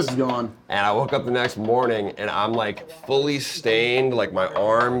 I know where this is going. And I woke up the next morning, and I'm like fully stained, like my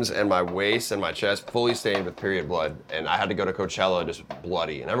arms and my waist and my chest fully stained with period blood, and I had to go to Coachella just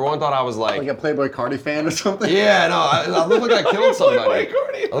bloody, and everyone thought I was Like a Playboy Cardi fan or something? yeah, no, I looked like I killed somebody.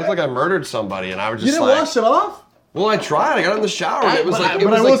 I looked like I murdered somebody, and I was You just didn't like, wash it off? well, I tried. I got in the shower, and it was like,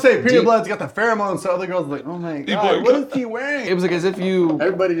 But I will say, period deep- blood's got the pheromones, so other girls are like, oh my god, what is he wearing? It was like as if you.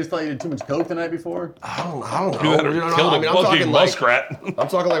 Everybody just thought you did too much coke the night before? I don't know. You had her You know, killed I a mean, I'm fucking talking like, muskrat. I'm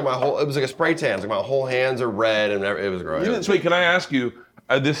talking like my whole. It was like a spray tan. It's like my whole hands are red, and it was gross. So wait, can I ask you?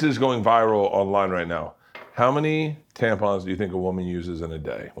 This is going viral online right now. How many tampons do you think a woman uses in a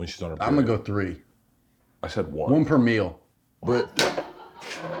day when she's on her period? I'm gonna go 3. I said 1. 1 per meal. But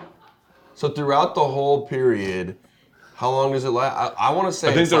so throughout the whole period, how long does it last? I want to say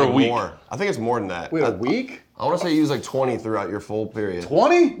I think it's they're like a week. more. I think it's more than that. Wait, a week? I want to say you use like 20 throughout your full period.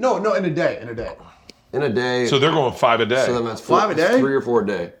 20? No, in a day. In a day. So they're going 5 a day. So then that's 5 a day? 3 or 4 a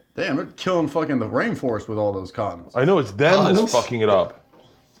day. Damn, they're killing fucking the rainforest with all those condoms. I know it's them that's fucking it up.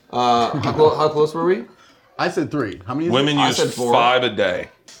 How close were we? I said 3. How many is Women it? use said 4. 5 a day.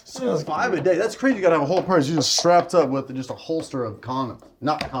 5 a day. That's crazy. You gotta have a whole purse. You're just strapped up with just a holster of condoms.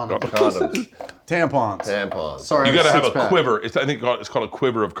 Not condoms. Condoms. Tampons. Tampons. Sorry, You gotta have a six-pack. quiver. I think it's called a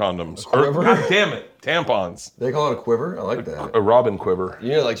quiver of condoms. quiver? God damn it, tampons. They call it a quiver? I like that. A robin quiver.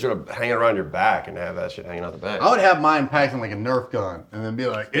 You know, like sort of hanging around your back and have that shit hanging out the back. I would have mine packed in like a Nerf gun and then be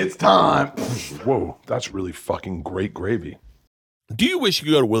like, it's time. Whoa, that's really fucking great gravy. Do you wish you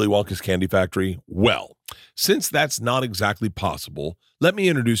could go to Willy Wonka's Candy Factory? Well, since that's not exactly possible, let me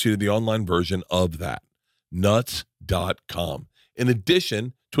introduce you to the online version of that, nuts.com. In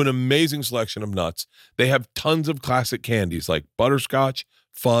addition to an amazing selection of nuts, they have tons of classic candies like butterscotch,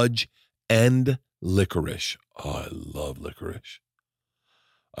 fudge, and licorice. Oh,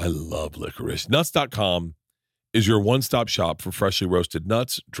 I love licorice. Nuts.com is your one-stop shop for freshly roasted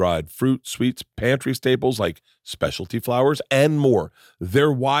nuts, dried fruit, sweets, pantry staples like specialty flours, and more.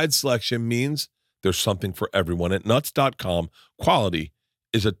 Their wide selection means there's something for everyone. At nuts.com, quality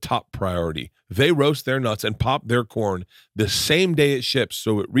is a top priority. They roast their nuts and pop their corn the same day it ships,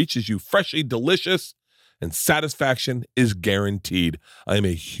 so it reaches you freshly delicious, and satisfaction is guaranteed. I am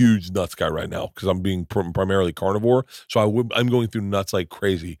a huge nuts guy right now because I'm being primarily carnivore, so I'm going through nuts like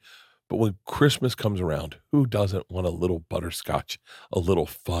crazy. But when Christmas comes around, who doesn't want a little butterscotch, a little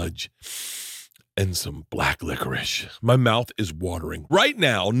fudge, and some black licorice? My mouth is watering. Right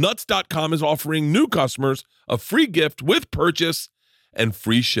now, Nuts.com is offering new customers a free gift with purchase and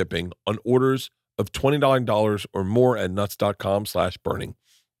free shipping on orders of $20 or more at Nuts.com/burning.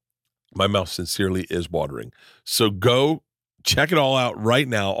 My mouth sincerely is watering. So go check it all out right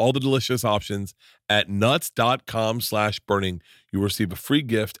now. All the delicious options at Nuts.com/burning. You will receive a free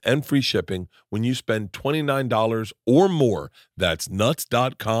gift and free shipping when you spend $29 or more. That's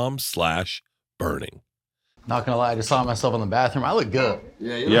Nuts.com/burning. Not gonna lie, I just saw myself in the bathroom. I look good.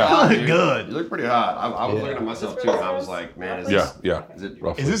 Yeah, you Yeah. look hot, Look dude. good. You look pretty hot. I was looking at myself too, and I was like, man, is this, Yeah. is it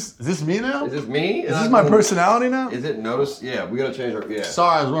Roughly. Is this me now? Is this me? Is this my personality now? Is it notice? Yeah, we gotta change our. Yeah.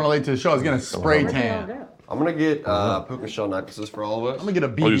 Sorry, I was running late to the show. I was getting a spray tan. I'm gonna get puka shell necklaces for all of us. I'm gonna get a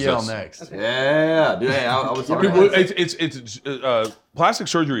use BBL this. next. Yeah, dude. Hey, I was talking People, about it's plastic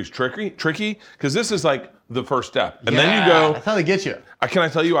surgery is tricky because this is like the first step, and then you go. That's how they get you. Can I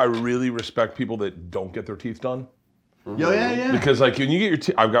tell you? I really respect people that don't get their teeth done Yo, yeah. because, like, when you get your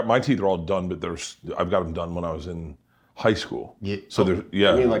teeth, my teeth are all done, but I've got them done when I was in high school. Yeah. So there's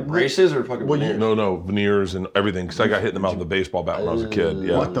I mean, like braces or fucking veneers? no veneers and everything because I got hit in the mouth with a baseball bat when I was a kid.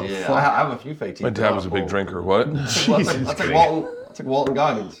 Yeah. What the Yeah, fuck? I have a few fake teeth. My dad was a big drinker. What? That's like Walton. That's like Walton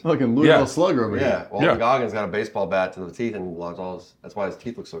Goggins. Fucking Louisville Yeah. slugger over Yeah, here. Walton Yeah. Goggins got a baseball bat to the teeth and lost all his. That's why his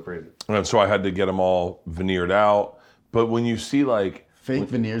teeth look so crazy. And so I had to get them all veneered out. But when you see like Fake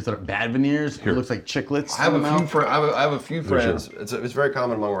veneers that are bad veneers. It looks like chiclets. I have in the mouth. I have a few friends. It's very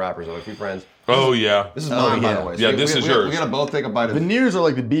common among rappers. I have a few friends. oh yeah, This is mine, by yeah. the way. Yeah, this is yours. We gotta both take a bite of. Veneers are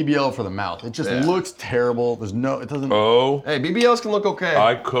like the BBL for the mouth. It just Yeah. looks terrible. It doesn't. oh Hey, BBLs can look okay.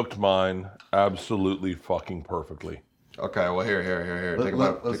 I cooked mine absolutely fucking perfectly. Okay, well here. Take a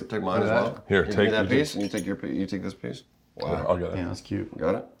bite. Take mine as that. well. Here, You give take- me that you piece, and you take this piece. Wow. I'll get it. Yeah, that's cute.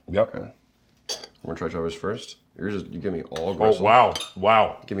 Got it. Yep. Okay. I'm gonna try Trevor's first. Yours is you give me all Oh gristle.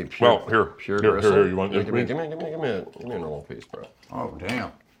 wow. Give me pure. Well, here. Pure Here, gristle. here, you want this give me piece? a normal piece, bro. Oh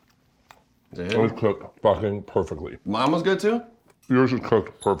damn. Did It was cooked fucking perfectly. Mine was good too? Yours is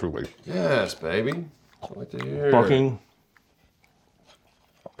cooked perfectly. Yes, baby. I like to hear. Fucking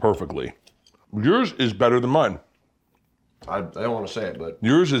perfectly. Yours is better than mine. I don't want to say it, but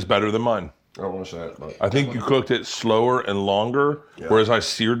Yours is better than mine. I don't want to say it, but I think you cooked it slower and longer, whereas I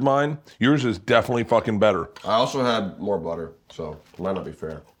seared mine. Yours is definitely fucking better. I also had more butter, so it might not be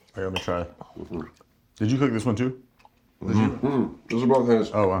fair. Here, let me try it. Did you cook this one too? Those are both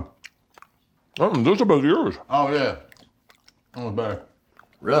his. Oh, wow. Those are both yours. Oh, yeah. That was better.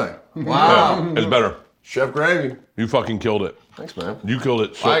 Really? Wow. It's better. Chef Gravy. You fucking killed it. Thanks, man. You killed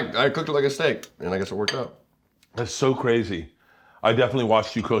it. So, I cooked it like a steak, and I guess it worked out. that's so crazy. I definitely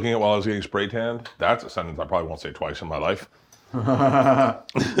watched you cooking it while I was getting spray tanned. That's a sentence I probably won't say twice in my life.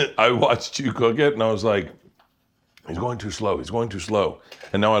 I watched you cook it, and I was like, he's going too slow. He's going too slow.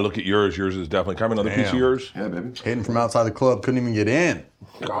 And now I look at yours. Yours is definitely. Can I have another piece of Damn. yours? Yeah, baby. Hitting from outside the club, couldn't even get in.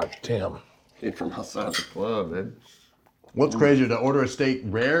 God damn. Came from outside the club, baby. What's crazier, to order a steak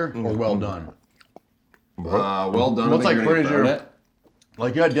rare or well done? Well done. What's I think like you're gonna crazier? burn it.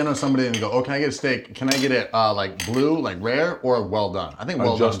 Like you had dinner with somebody and you go, oh, can I get a steak? Can I get it like blue, like rare, or well done? I think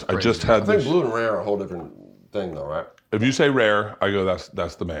well done. I just had I think this. blue and rare are a whole different thing, though, right? If you say rare, I go,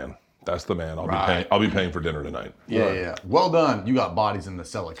 that's the man. That's the man. I'll be paying for dinner tonight. Yeah. Well done. You got bodies in the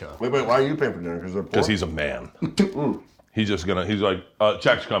Celica. Wait, why are you paying for dinner? Because they're poor? Because he's a man. He's like,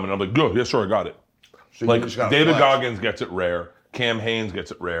 check's coming. I'm like, good, yes, sir, I got it. So you Like, just gotta David flex. Goggins gets it rare. Cam Haines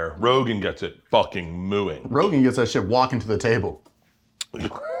gets it rare. Rogan gets it fucking mooing. Rogan gets that shit walking to the table.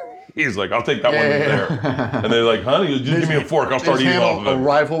 He's like, I'll take that one there. And they're like, honey, just give me a fork. I'll start Just eating off handle of a it.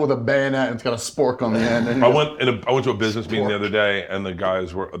 rifle with a bayonet and it's got a spork on the end. And I went to a business meeting the other day, and the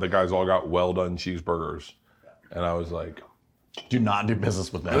guys all got well done cheeseburgers, and I was like, do not do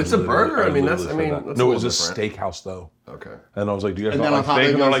business with that. It's a burger. I mean, literally that's. I said mean, that. that's No, a it was little a different. steakhouse though. Okay. And I was like, do you guys And not then like on top steak?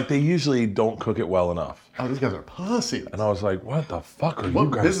 it And they're goes- like, they usually don't cook it well enough. Oh, these guys are pussies. And I was like, what the fuck are you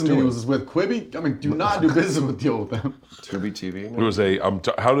What guys business meeting doing? was this with? Quibi? I mean, do not do business with deal with them. Tubi TV. It was a,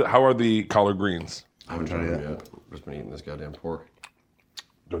 how are the collard greens? I haven't tried it yet. I've just been eating this goddamn pork.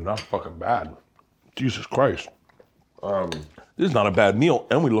 They're not fucking bad. Jesus Christ. This is not a bad meal.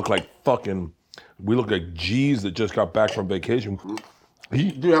 And we look like G's that just got back from vacation.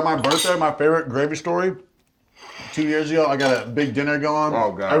 Dude, at my birthday, my favorite gravy story, 2 years ago, I got a big dinner going.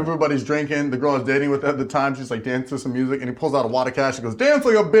 Oh, God. Everybody's drinking. The girl I was dating with at the time, she's like dancing to some music, and he pulls out a wad of cash and goes, dance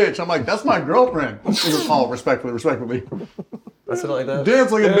like a bitch. I'm like, that's my girlfriend. He goes, oh, respectfully. That's it like that?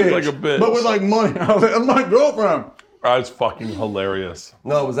 Dance like a Dance bitch. like a bitch. But with like money. I was like, that's my girlfriend. That's fucking hilarious.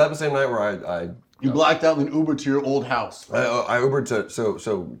 No, was that the same night where You blacked out and Uber to your old house. I Ubered to, so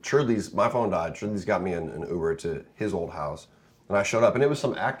Churdley's, my phone died. Churdley's got me an Uber to his old house. And I showed up, and it was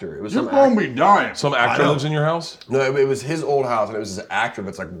some actor. It was You're some gonna actor. be dying. Some actor lives in your house? No, it was his old house, and it was this actor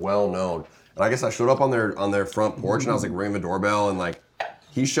that's like well known. And I guess I showed up on their front porch, and I was like ringing the doorbell, and like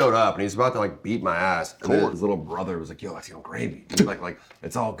he showed up, and he's about to like beat my ass. And then his little brother was like, "Yo, I see on gravy." He's like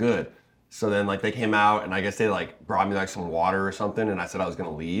it's all good. So then like they came out, and I guess they like brought me like some water or something, and I said I was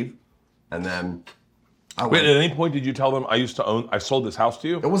gonna leave, and then I Wait, went. at any point did you tell them I sold this house to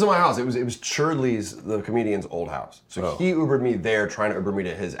you? It wasn't my house. It was Churdley's, the comedian's old house. So he Ubered me there, trying to Uber me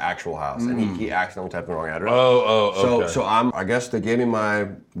to his actual house, and he accidentally typed in the wrong address. Oh, okay. So I guess they gave me my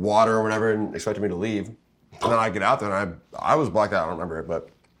water or whatever and expected me to leave. And then I get out there and I was blacked out. I don't remember it, but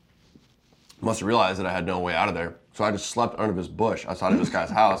must have realized that I had no way out of there. So I just slept under this bush outside of this guy's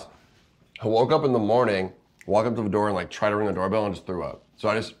house. I woke up in the morning, walked up to the door and like tried to ring the doorbell and just threw up. So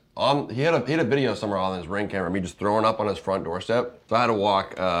I just he had a video somewhere on his Ring camera, me just throwing up on his front doorstep. So I had to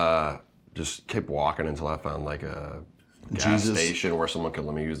walk, just keep walking until I found like a gas station where someone could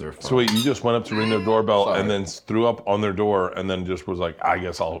let me use their phone. So wait, you just went up to ring their doorbell Sorry. and then threw up on their door and then just was like, I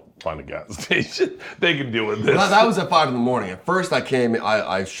guess I'll find a gas station. They can deal with this. That was at 5 in the morning. At first I came,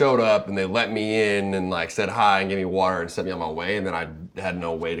 I showed up and they let me in and like said hi and gave me water and sent me on my way, and then I had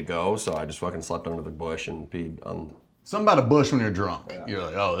no way to go, so I just fucking slept under the bush and peed on. Something about a bush when you're drunk. You're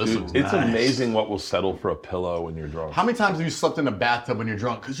like, oh, this is It's nice. amazing what will settle for a pillow when you're drunk. How many times have you slept in a bathtub when you're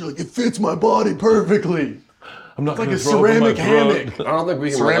drunk? Because you're like, it fits my body perfectly. I'm not It's like gonna a throw up in my ceramic throat. hammock. I don't think we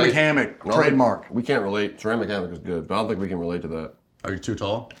can Ceramic relate. hammock, I don't think- trademark. We can't relate. Ceramic hammock is good, but I don't think we can relate to that. Are you too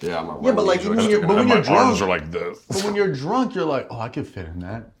tall? Yeah, I'm not. Yeah, but like when you're, And my drunk, arms are like this. but when you're drunk, you're like, oh, I could fit in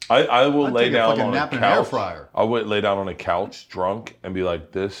that. I will I'd lay take a down fucking on a nap in an air couch. fryer. I would lay down on a couch drunk and be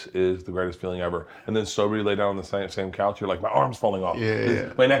like, this is the greatest feeling ever. And then sober, you lay down on the same couch. You're like, my arm's falling off.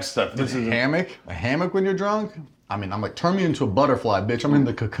 Yeah. My next step. This is A hammock when you're drunk? I mean, I'm like, turn me into a butterfly, bitch. I'm in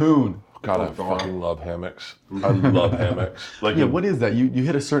the cocoon. God, I fucking love hammocks. I love hammocks. Like, Yeah, what is that? You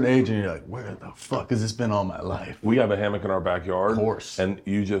hit a certain age and you're like, where the fuck has this been all my life? we have a hammock in our backyard. Of course. And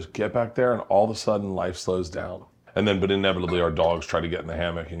you just get back there and all of a sudden life slows down. And then, but inevitably our dogs try to get in the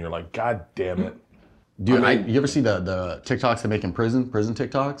hammock and you're like, God damn it. Dude, you ever see the TikToks they make in prison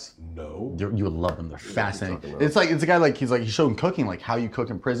TikToks? No. You would love them. They're fascinating. It's a guy like he's showing cooking, like how you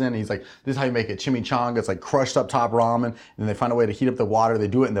cook in prison. He's like, this is how you make a chimichanga. It's like crushed up top ramen, and they find a way to heat up the water. They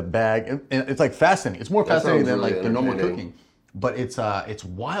do it in the bag, and it's like fascinating. It's more fascinating than really like the normal entertaining. cooking. But it's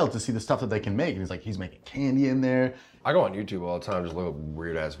wild to see the stuff that they can make. And he's making candy in there. I go on YouTube all the time, just look up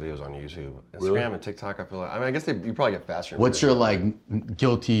weird ass videos on YouTube. Instagram and TikTok, I feel like. I mean, I guess you probably get faster. What's your like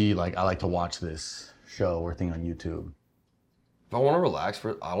guilty like? I like to watch this show or thing on YouTube. If I want to relax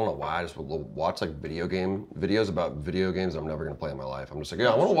I don't know why, I just watch like videos about video games I'm never gonna play in my life. I'm just like, yeah,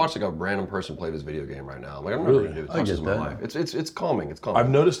 I want to watch like a random person play this video game right now. Like I'm never gonna do it. Touches in my life. It's calming. It's calming. I've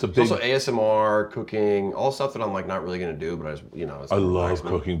noticed a big. It's also ASMR, cooking, all stuff that I'm like not really gonna do, but I just it's I like love relax me.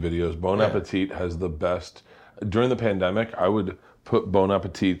 cooking videos. Bon Appetit has the best. During the pandemic, I would put Bon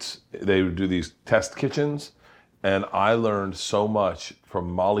Appetit's, they would do these test kitchens, and I learned so much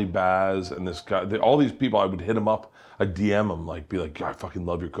from Molly Baz and this guy. All these people, I would hit them up, I'd DM them, like, be like, I fucking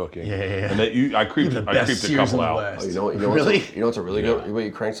love your cooking. Yeah. And that I creeped a couple out. Oh, you know Really? what's a really good?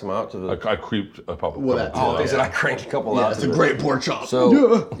 You cranked some out to the. I creeped a couple. Well, that's- Oh, they said I cranked a couple out. It's to a the- great pork chop.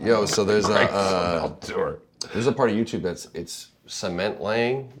 So so there's I'll a do it. there's a part of YouTube it's cement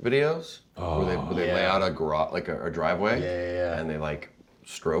laying videos where they lay out a garage like a driveway and they like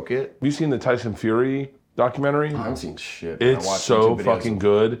stroke it. Have you seen the Tyson Fury documentary? I haven't seen shit. but I It's watch so YouTube videos fucking of-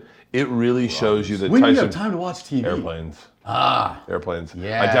 good. It really shows you that When do you Tyson have time to watch TV? airplanes. Airplanes.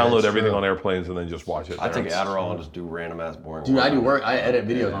 Yeah, I download that's everything true. on airplanes and then just watch it. I there. take Adderall and just do random ass boring. Dude, I do work. I edit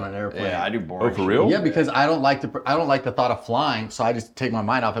videos on an airplane. Yeah, I do boring. Oh, for real? Yeah, because I don't like the thought of flying, so I just take my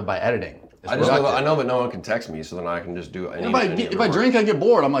mind off it by editing. It's I know productive. that no one can text me, so then I can just do any. If I drink, I get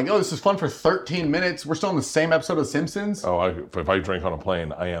bored. I'm like, oh, this is fun for 13 minutes. We're still on the same episode of Simpsons. Oh, if I drink on a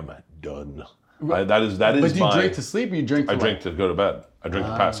plane, I am done. That is but do you my. drink to sleep or you drink to I drink to go to bed. I drink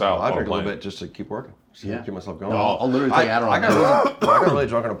to pass out. I on drink a little plane. bit just to keep working. Just Yeah. keep myself going. No, I'll literally take Adderall. I got really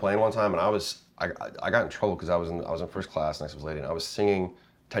drunk on a plane one time, and I got in trouble because I was in first class next to this lady, and I was singing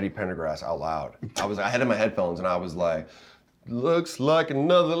Teddy Pendergrass out loud. I had in my headphones, and I was like, "Looks like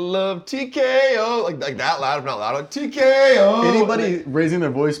another love TKO," like that loud, if not loud, like, TKO. Anybody raising their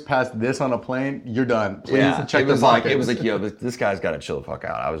voice past this on a plane, you're done. Please check it the was like pockets. yo, this guy's got to chill the fuck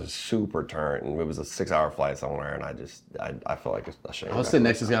out. I was just super turned, and it was a 6-hour flight somewhere, and I feel like it's a shame. I was sitting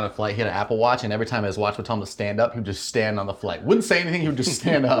next to this guy on a flight. He had an Apple Watch, and every time his watch would tell him to stand up, he would just stand on the flight. Wouldn't say anything. He would just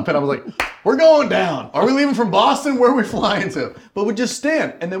stand up, and I was like, "We're going down. Are we leaving from Boston? Where are we flying to?" But we'd just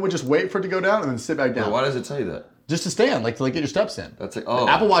stand, and then we'd just wait for it to go down, and then sit back down. Why does it tell you that? Just to stand, like to get your steps in. That's it. The Oh.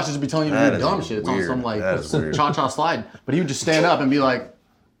 Apple Watch would be telling you to That do is dumb shit. It's on weird. some like That is weird. cha-cha slide. But he would just stand up and be like,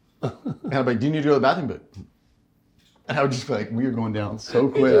 and I'd be like, "Do you need to go to the bathroom?" But and I would just be like, "We are going down so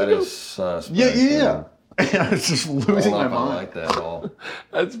quick." That is suspect. yeah. And I was just I don't losing know my if I mind. like that at all.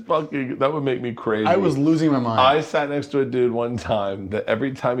 That would make me crazy. I was losing my mind. I sat next to a dude one time that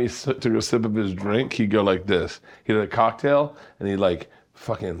every time he took a sip of his drink, he'd go like this. He'd have a cocktail and he'd like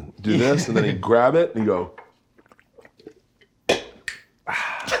fucking do this, and then he'd grab it and he'd go.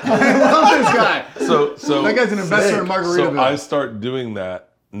 I love this guy. So That guy's an investor in Margaritaville. So I start doing that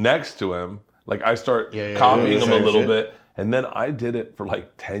next to him. Like I start Yeah, copying him a same little shit. bit. And then I did it for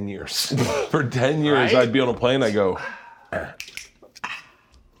like 10 years. For 10 years, Right? I'd be on a plane, I go,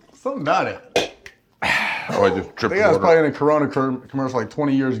 Something about it. oh, I just tripped I think I was water. probably in a Corona commercial like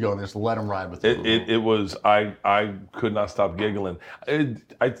 20 years ago, and they just let him ride with it. It was, I could not stop giggling.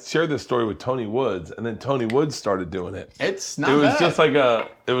 I shared this story with Tony Woods, and then Tony Woods started doing it. It's not It was bad. just like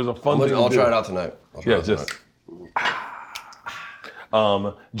it was a fun thing I'll to try do. it out tonight. I'll try Yeah, it out just.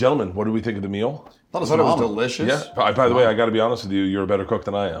 tonight. Gentlemen, what do we think of the meal? I thought it was delicious. Yeah. By the way, I got to be honest with you. You're a better cook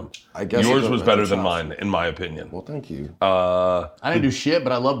than I am. I guess yours you was put better the than chops. mine, in my opinion. Well, thank you. I didn't do shit,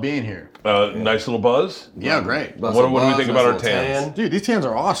 but I love being here. Nice little buzz. Yeah, great. Nice What do little we think buzz, about our nice little tans? tan. Dude, these tans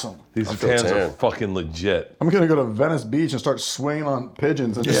are awesome. These feel tans are tan. fucking legit. I'm gonna go to Venice Beach and start swinging on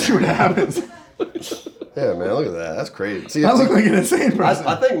pigeons and just see what happens. Yeah, man, look at that. That's crazy. See, I look like an insane person.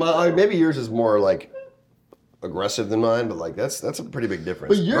 I think maybe yours is more like aggressive than mine, but like that's a pretty big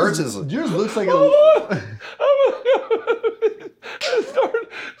difference. But yours looks like a. I started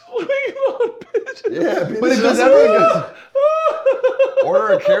swinging on pigeons. yeah, But it that's does a- everything.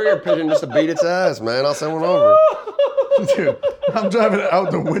 Order a carrier pigeon just to beat its ass, man. I'll send one over. Dude, I'm driving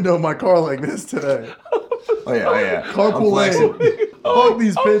out the window of my car like this today. Oh yeah. Carpool lane. Fuck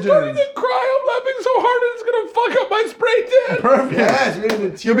these I'm starting pigeons. to cry. I'm laughing so hard it's gonna fuck up my spray tan. Perfect. Yes, we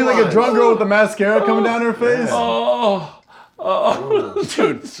need the You'll be like a drunk girl with the mascara coming down her face.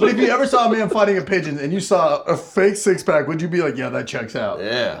 Dude, But if you ever saw a man fighting a pigeon and you saw a fake six-pack, would you be like, yeah, that checks out?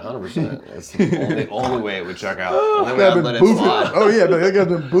 Yeah, 100%. That's the only way it would check out. Only way That I'd been let it boofing. slide. Oh yeah, but that guy's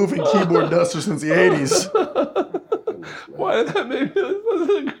been boofing keyboard duster since the 80s. why did that make me? This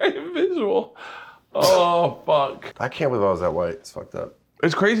is a great visual. Oh fuck! I can't believe I was that white. It's fucked up.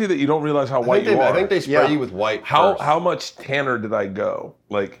 It's crazy that you don't realize how white you are. I think they spray you with white first. How much tanner did I go?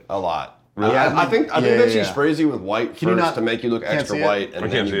 Like A lot. Really? I think Yeah, that she yeah. sprays you with white you first not- to make you look can't extra see it? white. And I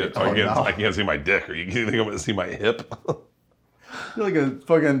then can't see you it. get- I can't see my dick. Or you think I'm gonna see my hip? You're like a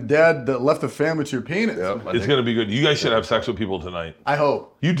fucking dad that left a fan with your penis. Yep, my It's dick. gonna be good. You guys should have sex with people tonight. I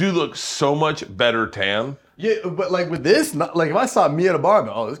hope. You do look so much better tan. Yeah, but like with this, not, like if I saw me at a bar, I'd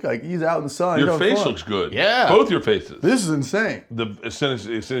be, oh, this guy, he's out in the sun. he's Your having face fun. looks good. Yeah. Both your faces. This is insane. As soon as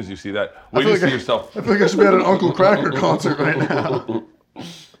you see that, I wait feel to see like yourself. I feel like I should be at an Uncle Cracker concert right now.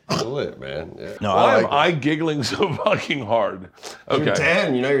 Do it, man. Yeah. No, Why I am like I giggling so fucking hard? Okay. You're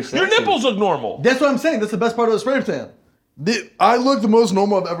tan. You know you're sexy. Your nipples look normal. That's what I'm saying. That's the best part of the spray tan. I look the most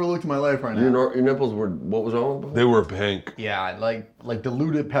normal I've ever looked in my life right now. Your nipples were, what was wrong with them? They were pink. Yeah, like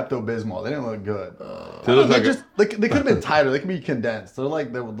diluted Pepto-Bismol. They didn't look good. They look They're like just they could have been tighter. They could be condensed. They're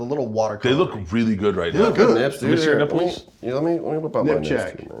like the little water. they look really good right now. look good. Nips, Let me dude. see your Here, nipples. let me whip out Nip my nips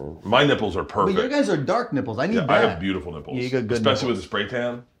check. too, man. My nipples are But perfect. your guys are dark nipples. I need Yeah, that. I have beautiful nipples. Yeah, you got good Especially nipples. with the spray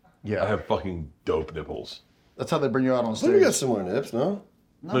tan. Yeah. I have fucking dope nipples. That's how they bring you out on I think we got stage. similar nips, no?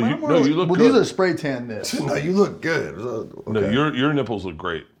 No, you look well, good. these are spray tan nips. No, you look good. No, your nipples look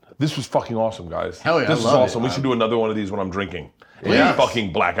great. This was fucking awesome, guys. Hell yeah, This I is love it. awesome. We should do another one of these when I'm drinking. Yes. And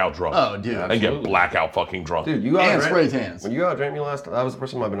fucking blackout drunk. Oh, dude, And get absolutely. blackout fucking drunk. Dude, you And outdrank- spray tans. When you outdrank me last, that was the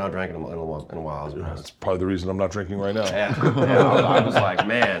first time I've been outdrinking in a while. That's probably the reason I'm not drinking right now. Yeah. I was like,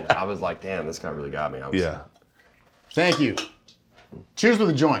 man, damn, this guy really got me. Yeah. Thank you. Cheers with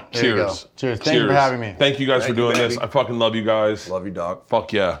a joint. There you go. Cheers. Cheers. Thank you for having me. Thank you guys Thank for you, doing this. baby. I fucking love you guys. Love you, dog.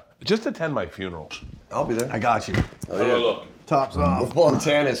 Fuck yeah. Just attend my funeral. I'll be there. I got you. Oh, yeah. Look. Tops off. Well, I'm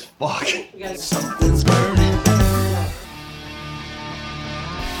tan as fuck. You gotta Something's burning.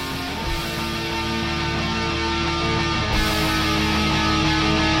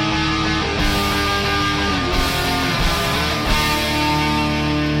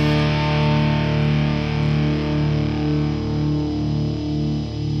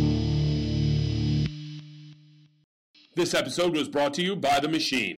 This episode was brought to you by The Machine.